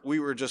think we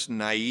were just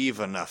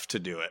naive enough to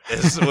do it.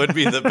 Would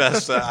be the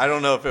best. I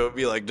don't know if it would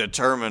be like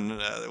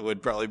determined.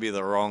 Would probably be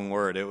the wrong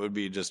word. It would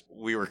be just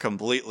we were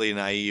completely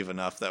naive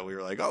enough that we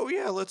were like, oh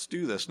yeah, let's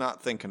do this.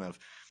 Not thinking of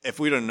if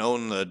we'd have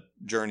known the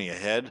journey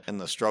ahead and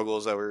the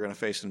struggles that we were going to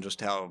face and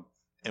just how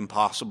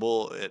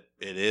impossible it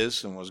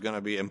is and was going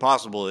to be.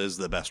 Impossible is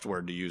the best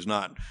word to use,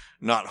 not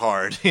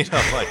hard,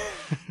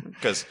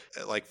 because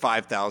like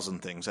 5,000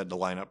 things had to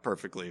line up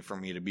perfectly for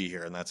me to be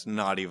here, and that's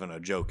not even a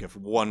joke. If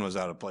one was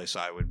out of place,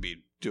 I would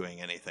be doing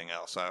anything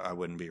else. I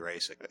wouldn't be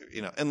racing,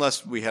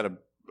 unless we had a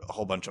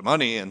whole bunch of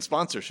money and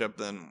sponsorship,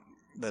 then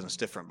it's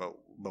different,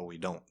 but we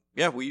don't.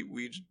 Yeah,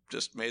 we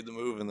just made the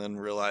move and then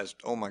realized,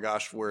 oh my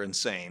gosh, we're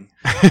insane.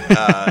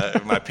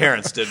 My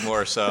parents did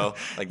more so.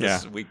 Like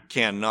this, we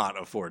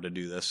cannot afford to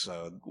do this.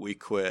 So we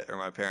quit, or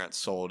my parents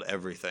sold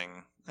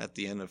everything at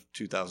the end of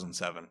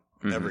 2007.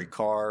 Mm-hmm. Every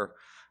car,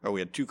 or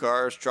we had 2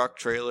 cars, truck,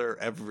 trailer,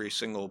 every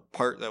single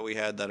part that we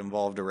had that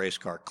involved a race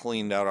car,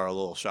 cleaned out our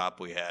little shop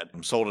we had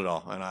and sold it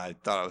all. And I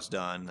thought I was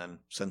done. And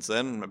since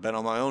then, I've been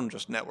on my own,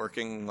 just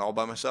networking all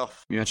by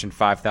myself. You mentioned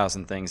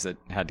 5,000 things that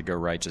had to go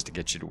right just to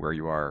get you to where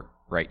you are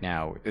right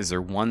now. Is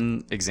there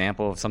one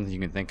example of something you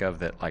can think of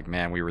that, like,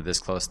 man, we were this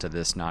close to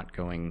this not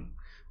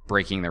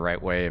breaking the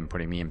right way and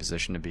putting me in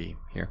position to be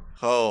here?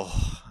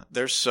 Oh,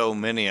 there's so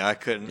many. I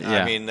couldn't.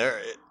 Yeah. I mean,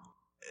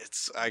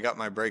 I got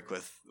my break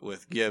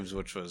with Gibbs,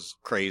 which was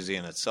crazy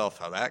in itself,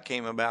 how that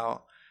came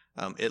about.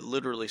 It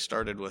literally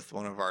started with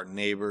one of our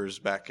neighbors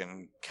back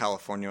in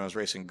California. I was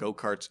racing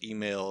go-karts,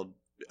 emailed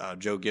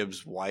Joe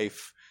Gibbs'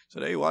 wife,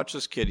 said, hey, watch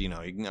this kid.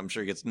 I'm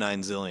sure he gets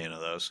 9 zillion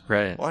of those.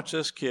 Right. Watch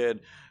this kid.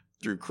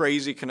 Through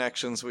crazy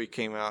connections, we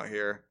came out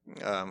here.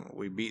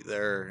 We beat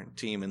their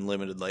team in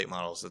limited late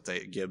models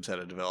Gibbs had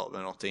a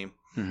developmental team.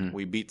 Mm-hmm.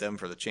 We beat them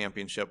for the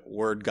championship.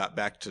 Word got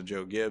back to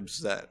Joe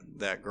Gibbs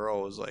that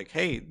girl was like,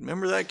 hey,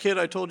 remember that kid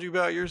I told you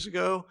about years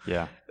ago?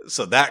 Yeah.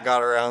 So that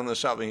got around the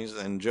shop,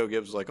 and Joe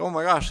Gibbs was like, oh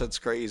my gosh, that's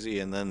crazy.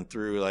 And then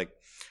through like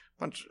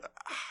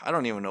I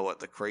don't even know what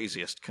the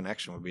craziest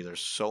connection would be.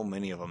 There's so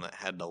many of them that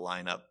had to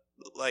line up.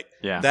 Like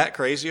that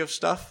crazy of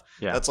stuff.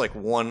 Yeah. That's like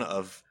one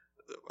of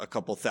a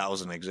couple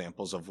thousand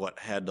examples of what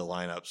had to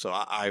line up. So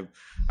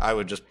I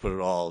would just put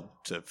it all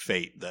to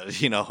fate that,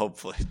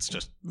 hopefully it's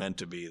just meant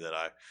to be that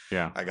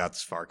I got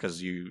this far,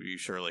 because you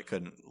surely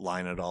couldn't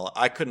line it all.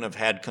 I couldn't have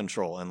had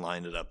control and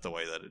lined it up the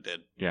way that it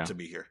did to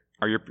be here.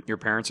 Are your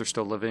parents are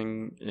still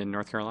living in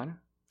North Carolina?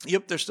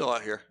 Yep, they're still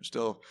out here.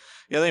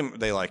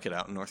 They like it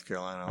out in North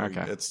Carolina.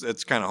 Okay.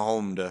 It's kind of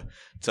home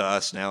to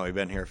us now. We've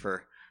been here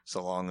for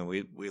so long, and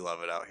we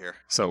love it out here.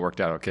 So it worked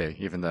out okay,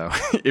 even though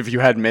if you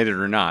hadn't made it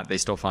or not, they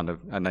still found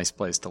a nice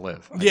place to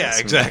live. I guess.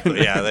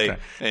 Exactly. Yeah, they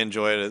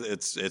enjoy it.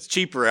 It's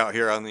cheaper out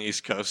here on the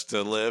East Coast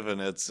to live,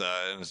 and it's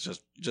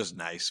just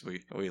nice.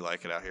 We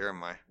like it out here, and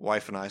my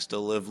wife and I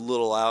still live a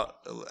little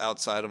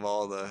outside of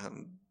all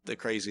the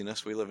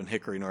craziness. We live in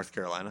Hickory, North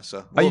Carolina.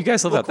 So you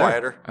guys live out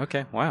quieter. There?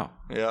 Okay, wow.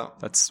 Yeah,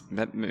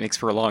 that makes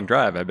for a long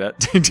drive, I bet.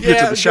 to get to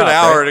the it's shop, an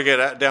hour right? to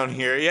get down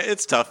here. Yeah,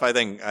 it's tough. I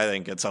think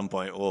at some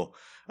point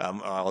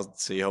I'll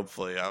see.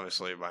 Hopefully,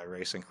 obviously, my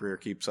racing career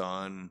keeps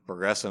on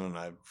progressing, and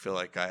I feel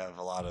like I have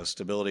a lot of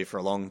stability for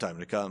a long time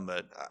to come.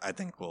 But I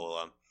think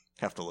we'll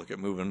have to look at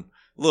moving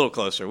a little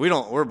closer.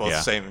 We're both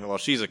the same. Well,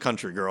 she's a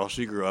country girl.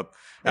 She grew up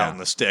out in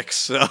the sticks,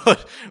 so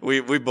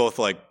we both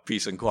like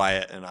peace and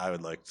quiet. And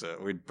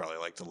we'd probably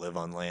like to live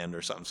on land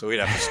or something. So we'd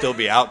have to still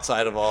be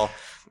outside of all.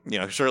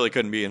 Surely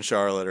couldn't be in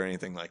Charlotte or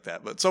anything like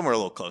that, but somewhere a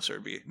little closer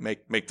would be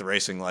make the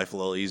racing life a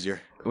little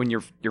easier. When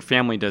your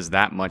family does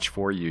that much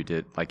for you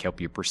to like help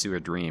you pursue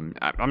a dream,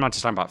 I'm not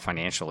just talking about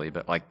financially,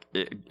 but like,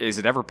 is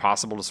it ever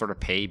possible to sort of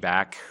pay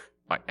back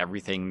like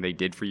everything they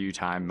did for you,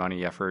 time,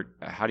 money, effort?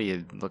 How do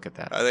you look at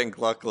that? I think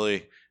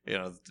luckily, they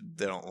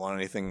don't want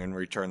anything in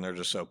return. They're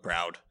just so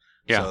proud.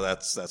 Yeah. So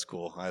that's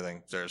cool. I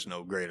think there's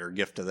no greater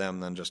gift to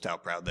them than just how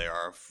proud they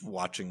are of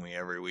watching me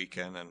every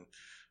weekend. And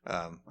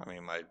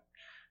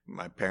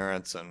my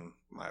parents and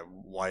my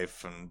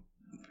wife and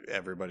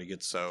everybody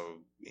gets so,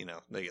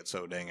 they get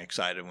so dang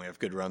excited when we have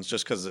good runs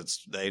just because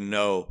they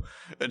know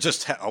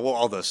just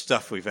all the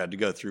stuff we've had to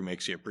go through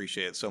makes you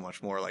appreciate it so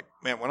much more. Like,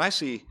 man, when I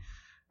see,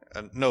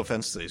 no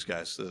offense to these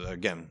guys,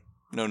 again,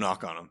 no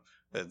knock on them.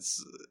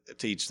 It's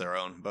to each their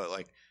own. But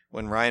like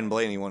when Ryan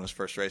Blaney won his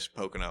first race at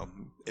Pocono,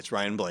 it's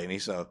Ryan Blaney.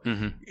 So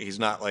he's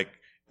not like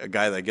a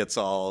guy that gets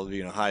all,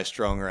 high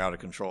strung or out of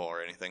control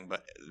or anything.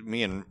 But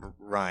me and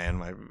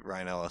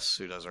Ryan Ellis,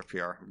 who does our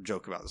PR,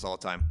 joke about this all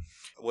the time.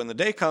 When the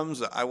day comes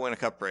that I win a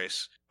cup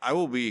race, I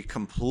will be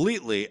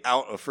completely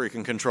out of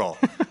freaking control.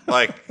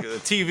 Like the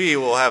TV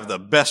will have the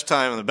best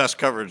time and the best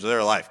coverage of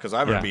their life because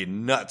I'm going to be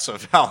nuts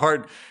of how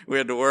hard we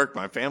had to work.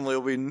 My family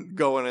will be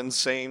going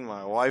insane.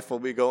 My wife will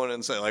be going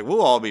insane. Like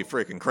we'll all be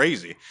freaking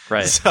crazy.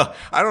 Right. So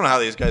I don't know how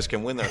these guys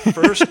can win their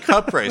first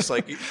cup race.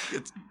 Like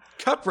it's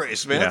cup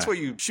race, man. That's what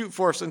you shoot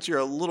for since you're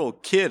a little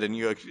kid and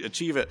you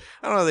achieve it.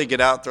 I don't know. They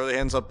get out, throw their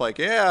hands up like,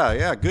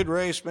 yeah, good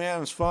race,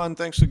 man. It's fun.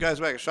 Thanks to the guys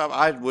back at the shop.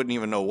 I wouldn't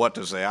even know what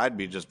to say. I'd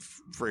be just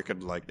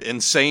freaking like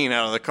insane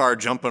out of the car,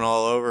 jumping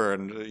all over.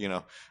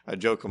 And, I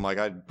joke. I'm like,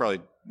 I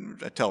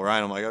tell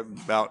Ryan, I'm like, I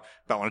about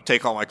want to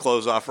take all my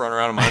clothes off, run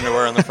around in my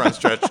underwear on the front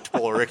stretch to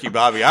pull a Ricky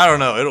Bobby. I don't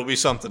know. It'll be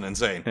something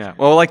insane. Yeah.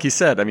 Well, like you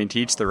said, to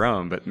each their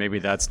own, but maybe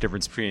that's the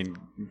difference between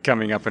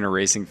coming up in a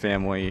racing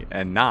family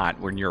and not.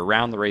 When you're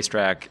around the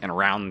racetrack and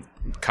around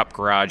Cup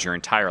Garage your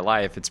entire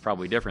life, it's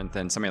probably different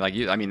than somebody like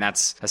you.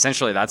 That's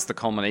the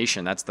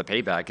culmination. That's the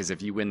payback is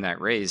if you win that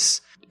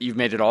race, you've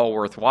made it all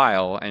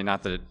worthwhile. And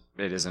not that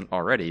it isn't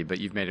already, but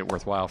you've made it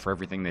worthwhile for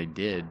everything they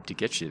did to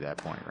get you to that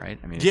point, right?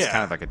 It's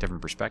kind of like a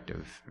different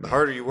perspective. The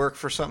harder you work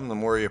for something, the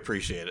more you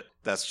appreciate it.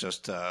 That's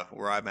just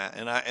where I'm at.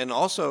 And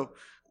also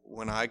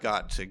when I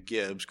got to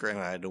Gibbs,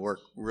 granted I had to work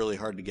really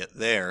hard to get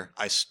there,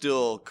 I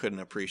still couldn't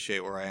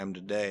appreciate where I am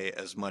today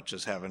as much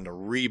as having to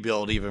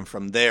rebuild even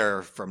from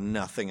there, from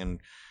nothing, and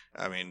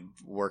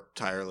work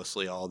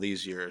tirelessly all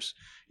these years.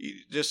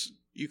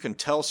 You can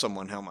tell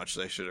someone how much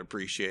they should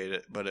appreciate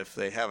it, but if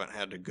they haven't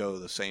had to go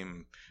the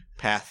same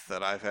path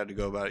that I've had to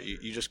go about it,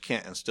 you just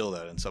can't instill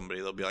that in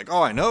somebody. They'll be like,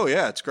 oh, I know,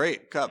 yeah, it's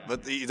great, cup,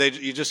 but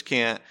you just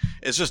can't.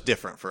 It's just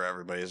different for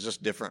everybody. It's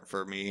just different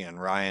for me,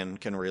 and Ryan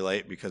can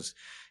relate because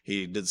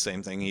he did the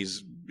same thing. He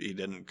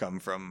didn't come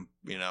from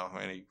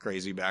any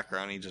crazy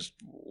background. He just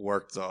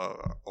worked the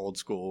old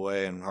school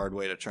way and hard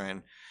way to try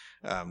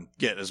and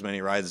get as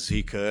many rides as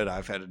he could.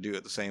 I've had to do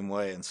it the same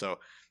way, and so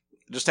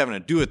just having to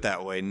do it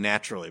that way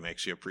naturally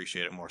makes you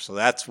appreciate it more. So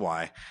that's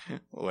why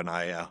when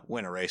I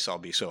win a race, I'll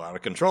be so out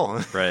of control.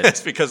 Right. It's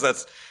because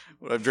that's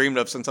what I've dreamed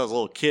of since I was a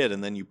little kid.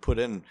 And then you put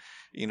in,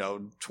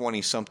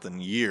 20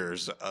 something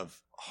years of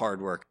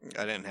hard work.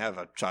 I didn't have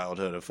a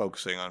childhood of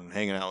focusing on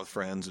hanging out with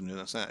friends and doing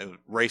this and that. It was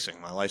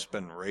racing. My life's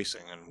been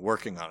racing and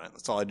working on it.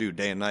 That's all I do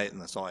day and night.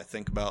 And that's all I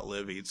think about,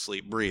 live, eat,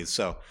 sleep, breathe.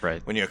 So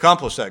when you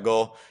accomplish that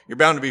goal, you're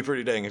bound to be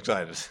pretty dang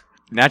excited.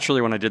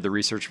 Naturally, when I did the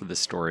research for this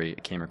story,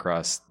 I came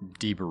across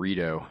D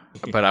Burrito,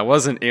 but I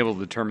wasn't able to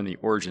determine the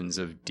origins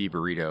of D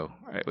Burrito.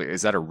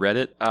 Is that a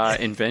Reddit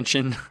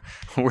invention?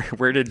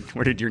 Where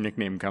did your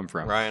nickname come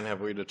from? Ryan,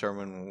 have we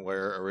determined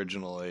where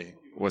originally?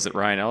 Was it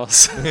Ryan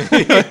Ellis?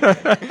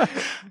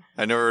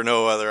 I never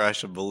know whether I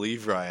should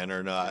believe Ryan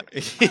or not.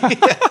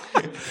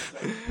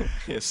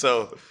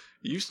 So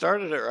you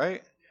started it,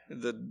 right?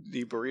 The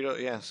burrito,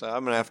 yeah. So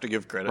I'm gonna have to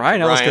give credit.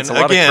 Ryan Ellis gets a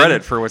lot of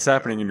credit for what's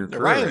happening in your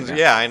career. Ryan's, right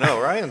yeah, I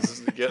know.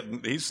 Ryan's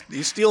he's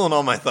stealing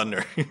all my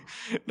thunder.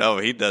 No,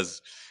 he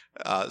does.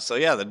 So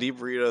yeah, the D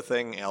burrito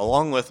thing,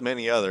 along with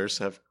many others,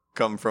 have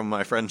come from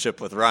my friendship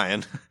with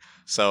Ryan.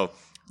 So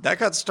that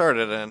got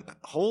started, and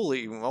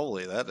holy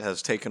moly, that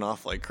has taken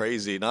off like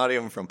crazy. Not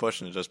even from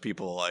pushing it, just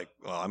people like.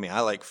 Well,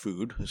 I like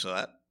food, so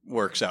that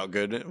works out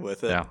good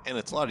with it, and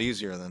it's a lot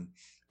easier than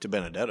to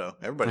Benedetto.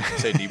 Everybody can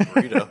say deep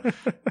burrito,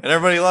 and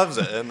everybody loves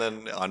it. And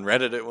then on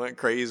Reddit, it went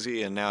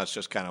crazy, and now it's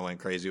just kind of went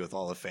crazy with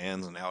all the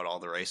fans and now at all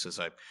the races.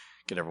 I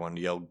get everyone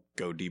to yell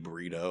 "Go D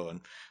Burrito,"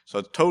 and so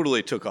it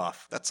totally took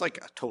off. That's like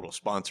a total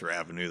sponsor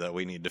avenue that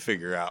we need to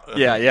figure out.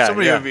 Yeah.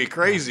 Somebody would be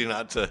crazy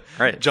not to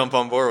jump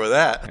on board with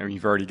that. I mean,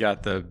 you've already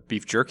got the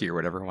beef jerky or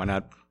whatever. Why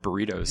not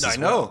burritos? I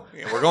know.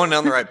 Yeah, we're going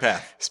down the right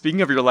path.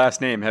 Speaking of your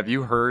last name, have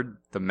you heard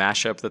the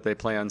mashup that they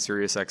play on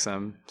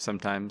SiriusXM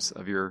sometimes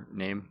of your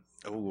name?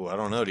 Oh, I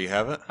don't know. Do you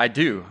have it? I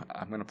do.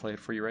 I'm going to play it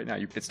for you right now.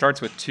 It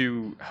starts with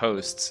two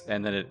hosts,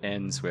 and then it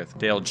ends with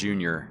Dale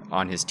Jr.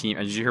 on his team.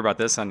 Did you hear about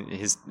this on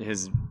his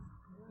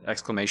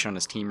exclamation on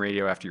his team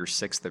radio after your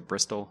 6th at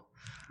Bristol?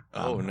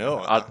 Oh, no.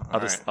 I'll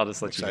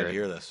just let you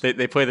hear this.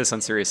 They play this on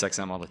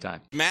SiriusXM all the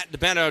time. Matt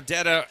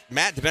DiBenedetto.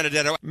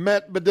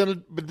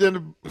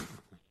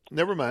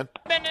 Never mind.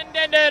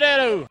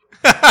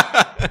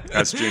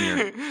 That's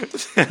Junior.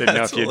 Didn't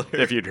know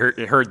if you'd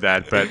heard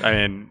that, but I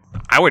mean,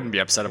 I wouldn't be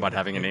upset about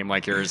having a name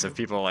like yours if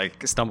people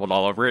like stumbled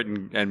all over it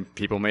and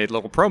people made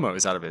little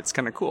promos out of it. It's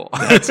kind of cool.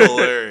 That's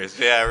hilarious.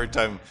 Yeah, every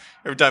time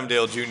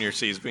Dale Jr.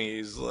 sees me,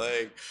 he's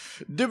like,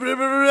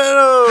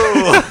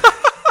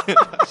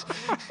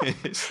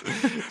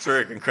 "Dibba-dibba-dibba-dibba." So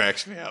it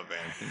cracks me up,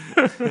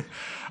 man.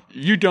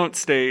 You don't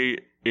stay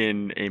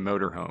in a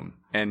motorhome,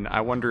 and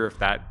I wonder if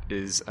that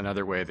is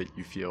another way that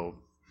you feel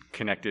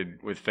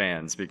connected with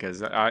fans,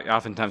 because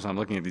oftentimes when I'm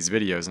looking at these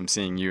videos, I'm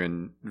seeing you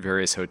in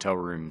various hotel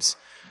rooms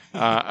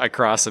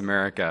across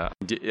America.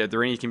 Are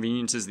there any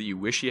conveniences that you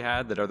wish you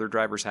had that other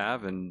drivers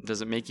have, and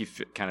does it make you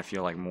kind of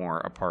feel like more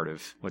a part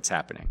of what's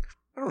happening?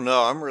 I don't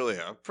know. I'm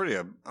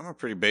a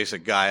pretty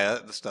basic guy.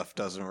 The stuff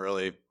doesn't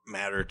really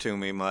matter to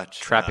me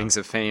much. Trappings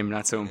of fame,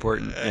 not so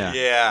important.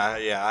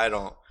 Yeah. I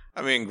don't.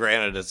 I mean,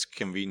 granted, it's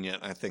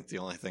convenient. I think the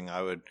only thing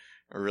I would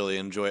really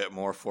enjoy it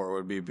more for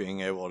would be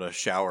being able to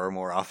shower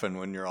more often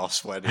when you're all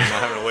sweaty and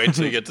not having to wait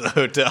till you get to the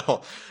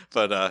hotel.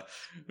 But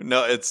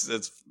no,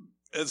 it's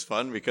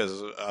fun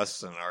because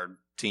us and our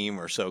team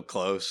are so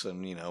close,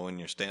 and you know, when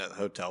you're staying at the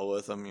hotel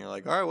with them, you're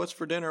like, all right, what's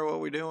for dinner? What are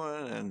we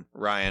doing? And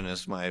Ryan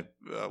is my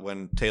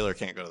when Taylor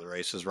can't go to the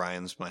races,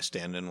 Ryan's my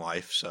stand-in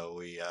wife. So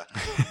we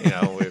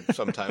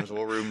sometimes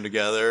we'll room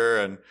together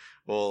and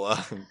we'll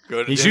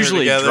go to He's dinner usually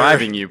together.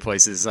 driving you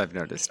places, I've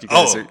noticed. You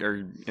guys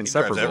are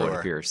inseparable, it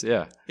appears.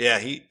 Yeah,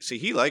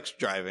 he likes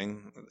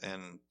driving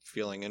and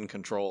feeling in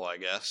control, I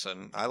guess,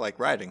 and I like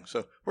riding,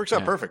 so it works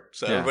out perfect.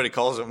 So everybody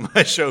calls him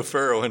my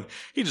chauffeur when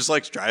he just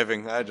likes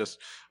driving.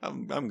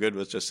 I'm good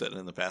with just sitting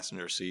in the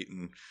passenger seat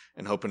and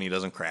hoping he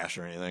doesn't crash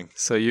or anything.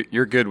 So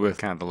you're good with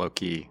kind of the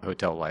low-key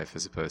hotel life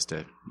as opposed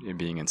to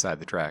being inside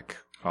the track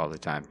all the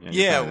time.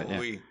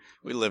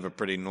 We live a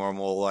pretty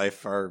normal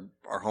life. Our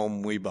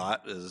home we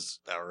bought is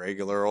a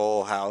regular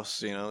old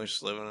house. You know, we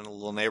just live in a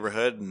little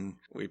neighborhood, and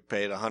we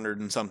paid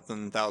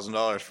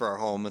 $100,000 for our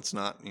home. It's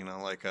not,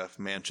 like a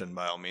mansion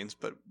by all means,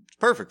 but it's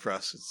perfect for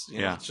us. It's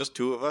it's just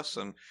two of us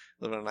and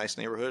live in a nice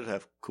neighborhood,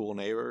 have cool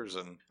neighbors,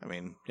 and I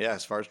mean,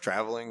 as far as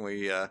traveling,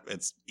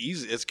 it's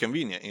easy, it's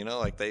convenient.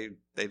 Like they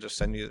just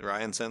send you.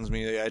 Ryan sends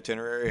me the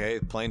itinerary. Hey,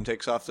 the plane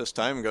takes off this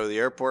time. Go to the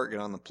airport. Get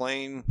on the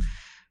plane,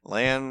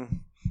 land.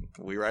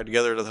 We ride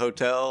together to the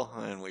hotel,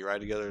 and we ride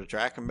together to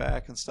track and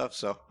back and stuff.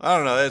 So I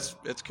don't know.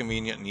 It's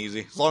convenient and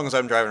easy. As long as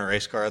I'm driving a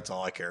race car, that's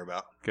all I care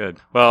about. Good.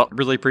 Well,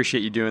 really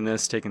appreciate you doing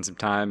this, taking some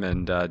time,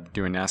 and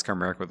doing NASCAR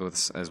America with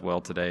us as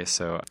well today.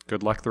 So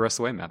good luck the rest of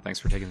the way, Matt. Thanks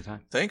for taking the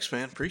time. Thanks,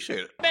 man.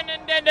 Appreciate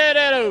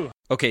it.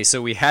 Okay,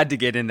 so we had to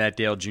get in that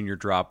Dale Jr.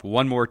 drop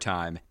one more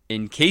time.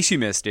 In case you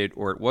missed it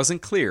or it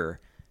wasn't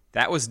clear,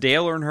 that was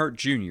Dale Earnhardt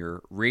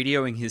Jr.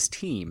 radioing his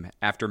team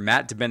after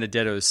Matt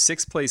DiBenedetto's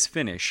sixth-place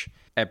finish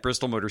at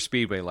Bristol Motor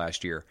Speedway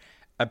last year.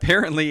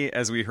 Apparently,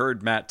 as we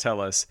heard Matt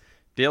tell us,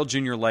 Dale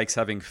Jr. likes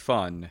having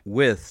fun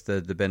with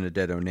the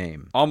DiBenedetto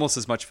name. Almost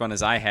as much fun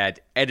as I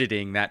had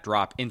editing that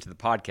drop into the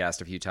podcast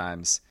a few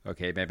times.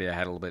 Okay, maybe I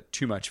had a little bit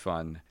too much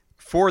fun.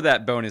 For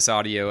that bonus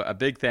audio, a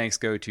big thanks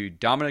go to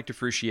Dominic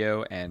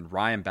DeFrucio and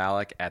Ryan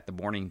Ballack at The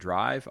Morning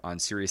Drive on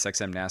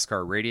SiriusXM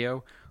NASCAR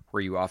Radio,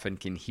 where you often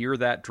can hear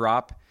that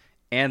drop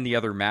and the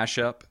other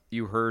mashup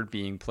you heard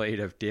being played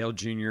of Dale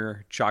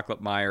Jr.,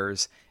 Chocolate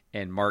Myers,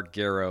 and Mark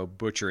Garrow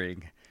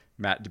butchering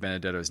Matt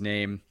DiBenedetto's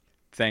name.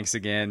 Thanks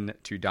again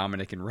to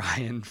Dominic and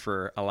Ryan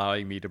for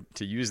allowing me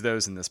to use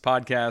those in this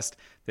podcast.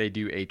 They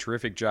do a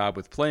terrific job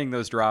with playing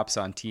those drops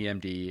on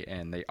TMD,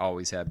 and they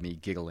always have me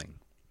giggling.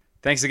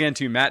 Thanks again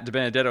to Matt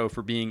DiBenedetto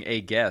for being a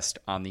guest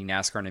on the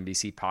NASCAR and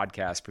NBC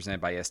podcast presented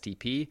by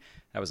STP.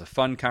 That was a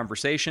fun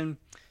conversation.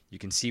 You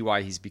can see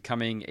why he's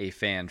becoming a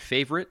fan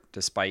favorite,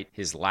 despite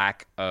his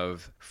lack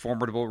of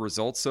formidable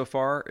results so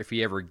far. If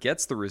he ever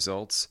gets the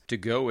results, to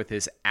go with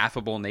his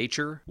affable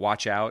nature,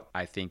 watch out.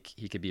 I think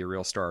he could be a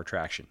real star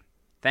attraction.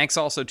 Thanks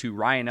also to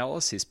Ryan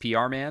Ellis, his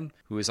PR man,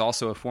 who is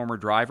also a former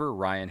driver.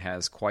 Ryan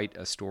has quite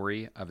a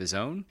story of his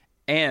own.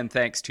 And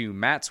thanks to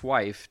Matt's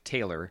wife,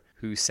 Taylor,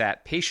 who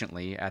sat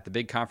patiently at the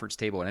big conference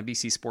table at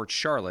NBC Sports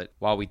Charlotte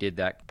while we did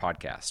that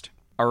podcast.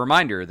 A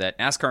reminder that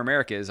NASCAR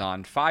America is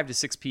on 5 to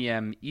 6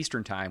 p.m.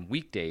 Eastern Time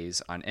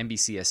weekdays on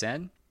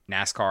NBCSN.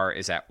 NASCAR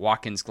is at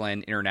Watkins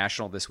Glen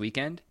International this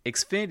weekend.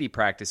 Xfinity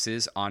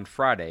practices on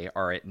Friday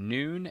are at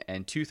noon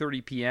and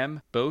 2:30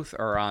 p.m. Both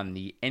are on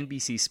the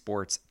NBC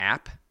Sports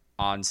app.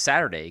 On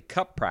Saturday,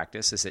 Cup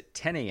practice is at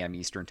 10 a.m.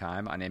 Eastern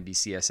Time on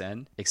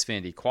NBCSN,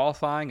 Xfinity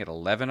qualifying at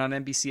 11 on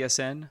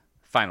NBCSN,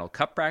 final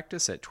Cup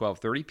practice at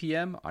 12:30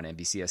 p.m. on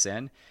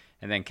NBCSN,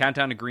 and then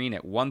Countdown to Green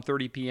at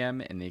 1:30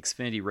 p.m. and the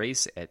Xfinity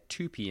race at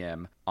 2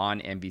 p.m.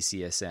 on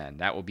NBCSN.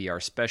 That will be our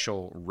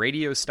special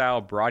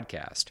radio-style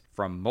broadcast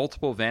from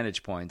multiple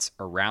vantage points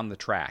around the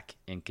track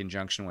in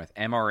conjunction with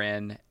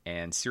MRN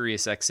and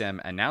SiriusXM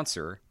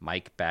announcer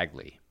Mike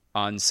Bagley.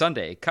 On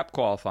Sunday, Cup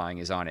qualifying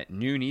is on at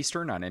noon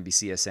Eastern on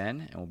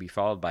NBCSN and will be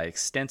followed by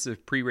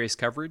extensive pre-race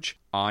coverage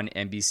on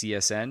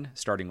NBCSN,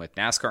 starting with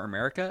NASCAR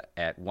America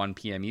at 1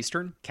 p.m.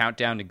 Eastern,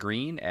 Countdown to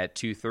Green at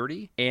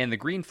 2:30, and the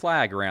Green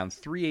Flag around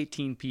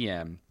 3:18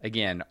 p.m.,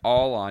 again,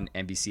 all on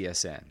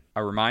NBCSN.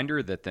 A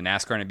reminder that the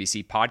NASCAR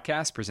NBC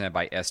podcast presented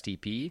by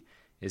STP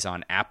is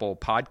on Apple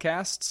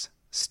Podcasts,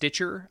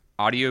 Stitcher,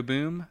 Audio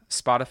Boom,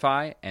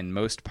 Spotify, and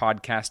most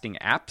podcasting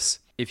apps.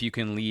 If you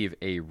can leave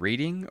a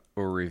rating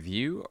or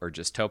review or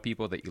just tell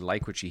people that you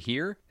like what you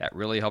hear, that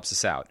really helps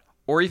us out.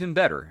 Or even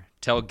better,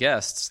 tell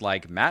guests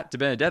like Matt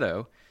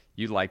DiBenedetto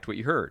you liked what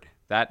you heard.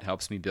 That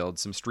helps me build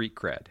some street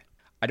cred.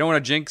 I don't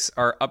want to jinx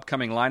our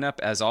upcoming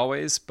lineup as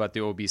always, but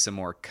there will be some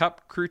more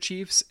Cup crew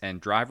chiefs and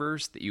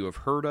drivers that you have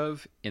heard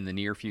of in the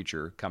near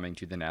future coming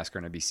to the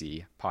NASCAR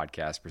NBC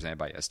podcast presented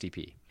by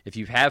STP. If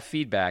you have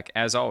feedback,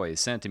 as always,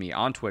 send it to me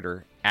on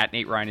Twitter,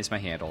 @NateRyan is my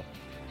handle.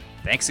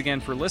 Thanks again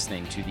for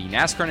listening to the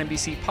NASCAR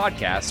NBC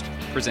podcast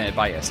presented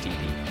by STP.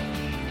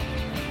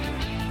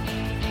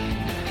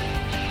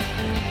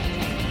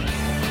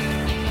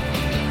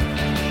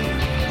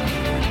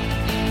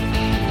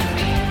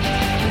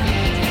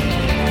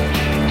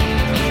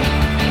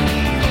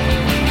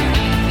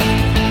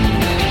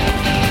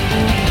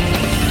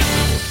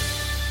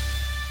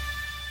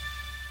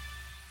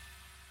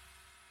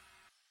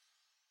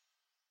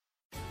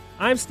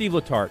 I'm Steve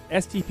Letarte,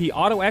 STP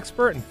auto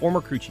expert and former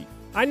crew chief.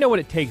 I know what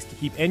it takes to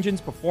keep engines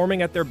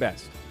performing at their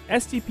best.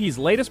 STP's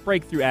latest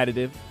breakthrough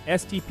additive,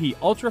 STP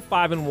Ultra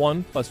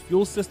 5-in-1 plus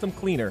Fuel System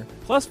Cleaner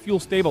plus Fuel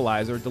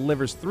Stabilizer,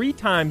 delivers 3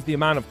 times the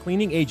amount of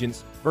cleaning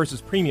agents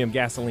versus premium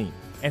gasoline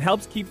and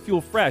helps keep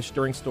fuel fresh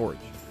during storage.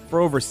 For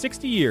over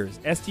 60 years,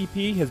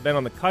 STP has been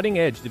on the cutting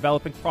edge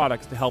developing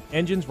products to help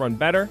engines run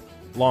better,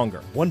 longer.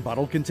 One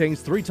bottle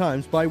contains 3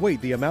 times by weight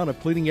the amount of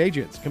cleaning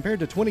agents compared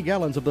to 20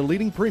 gallons of the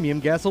leading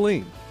premium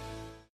gasoline.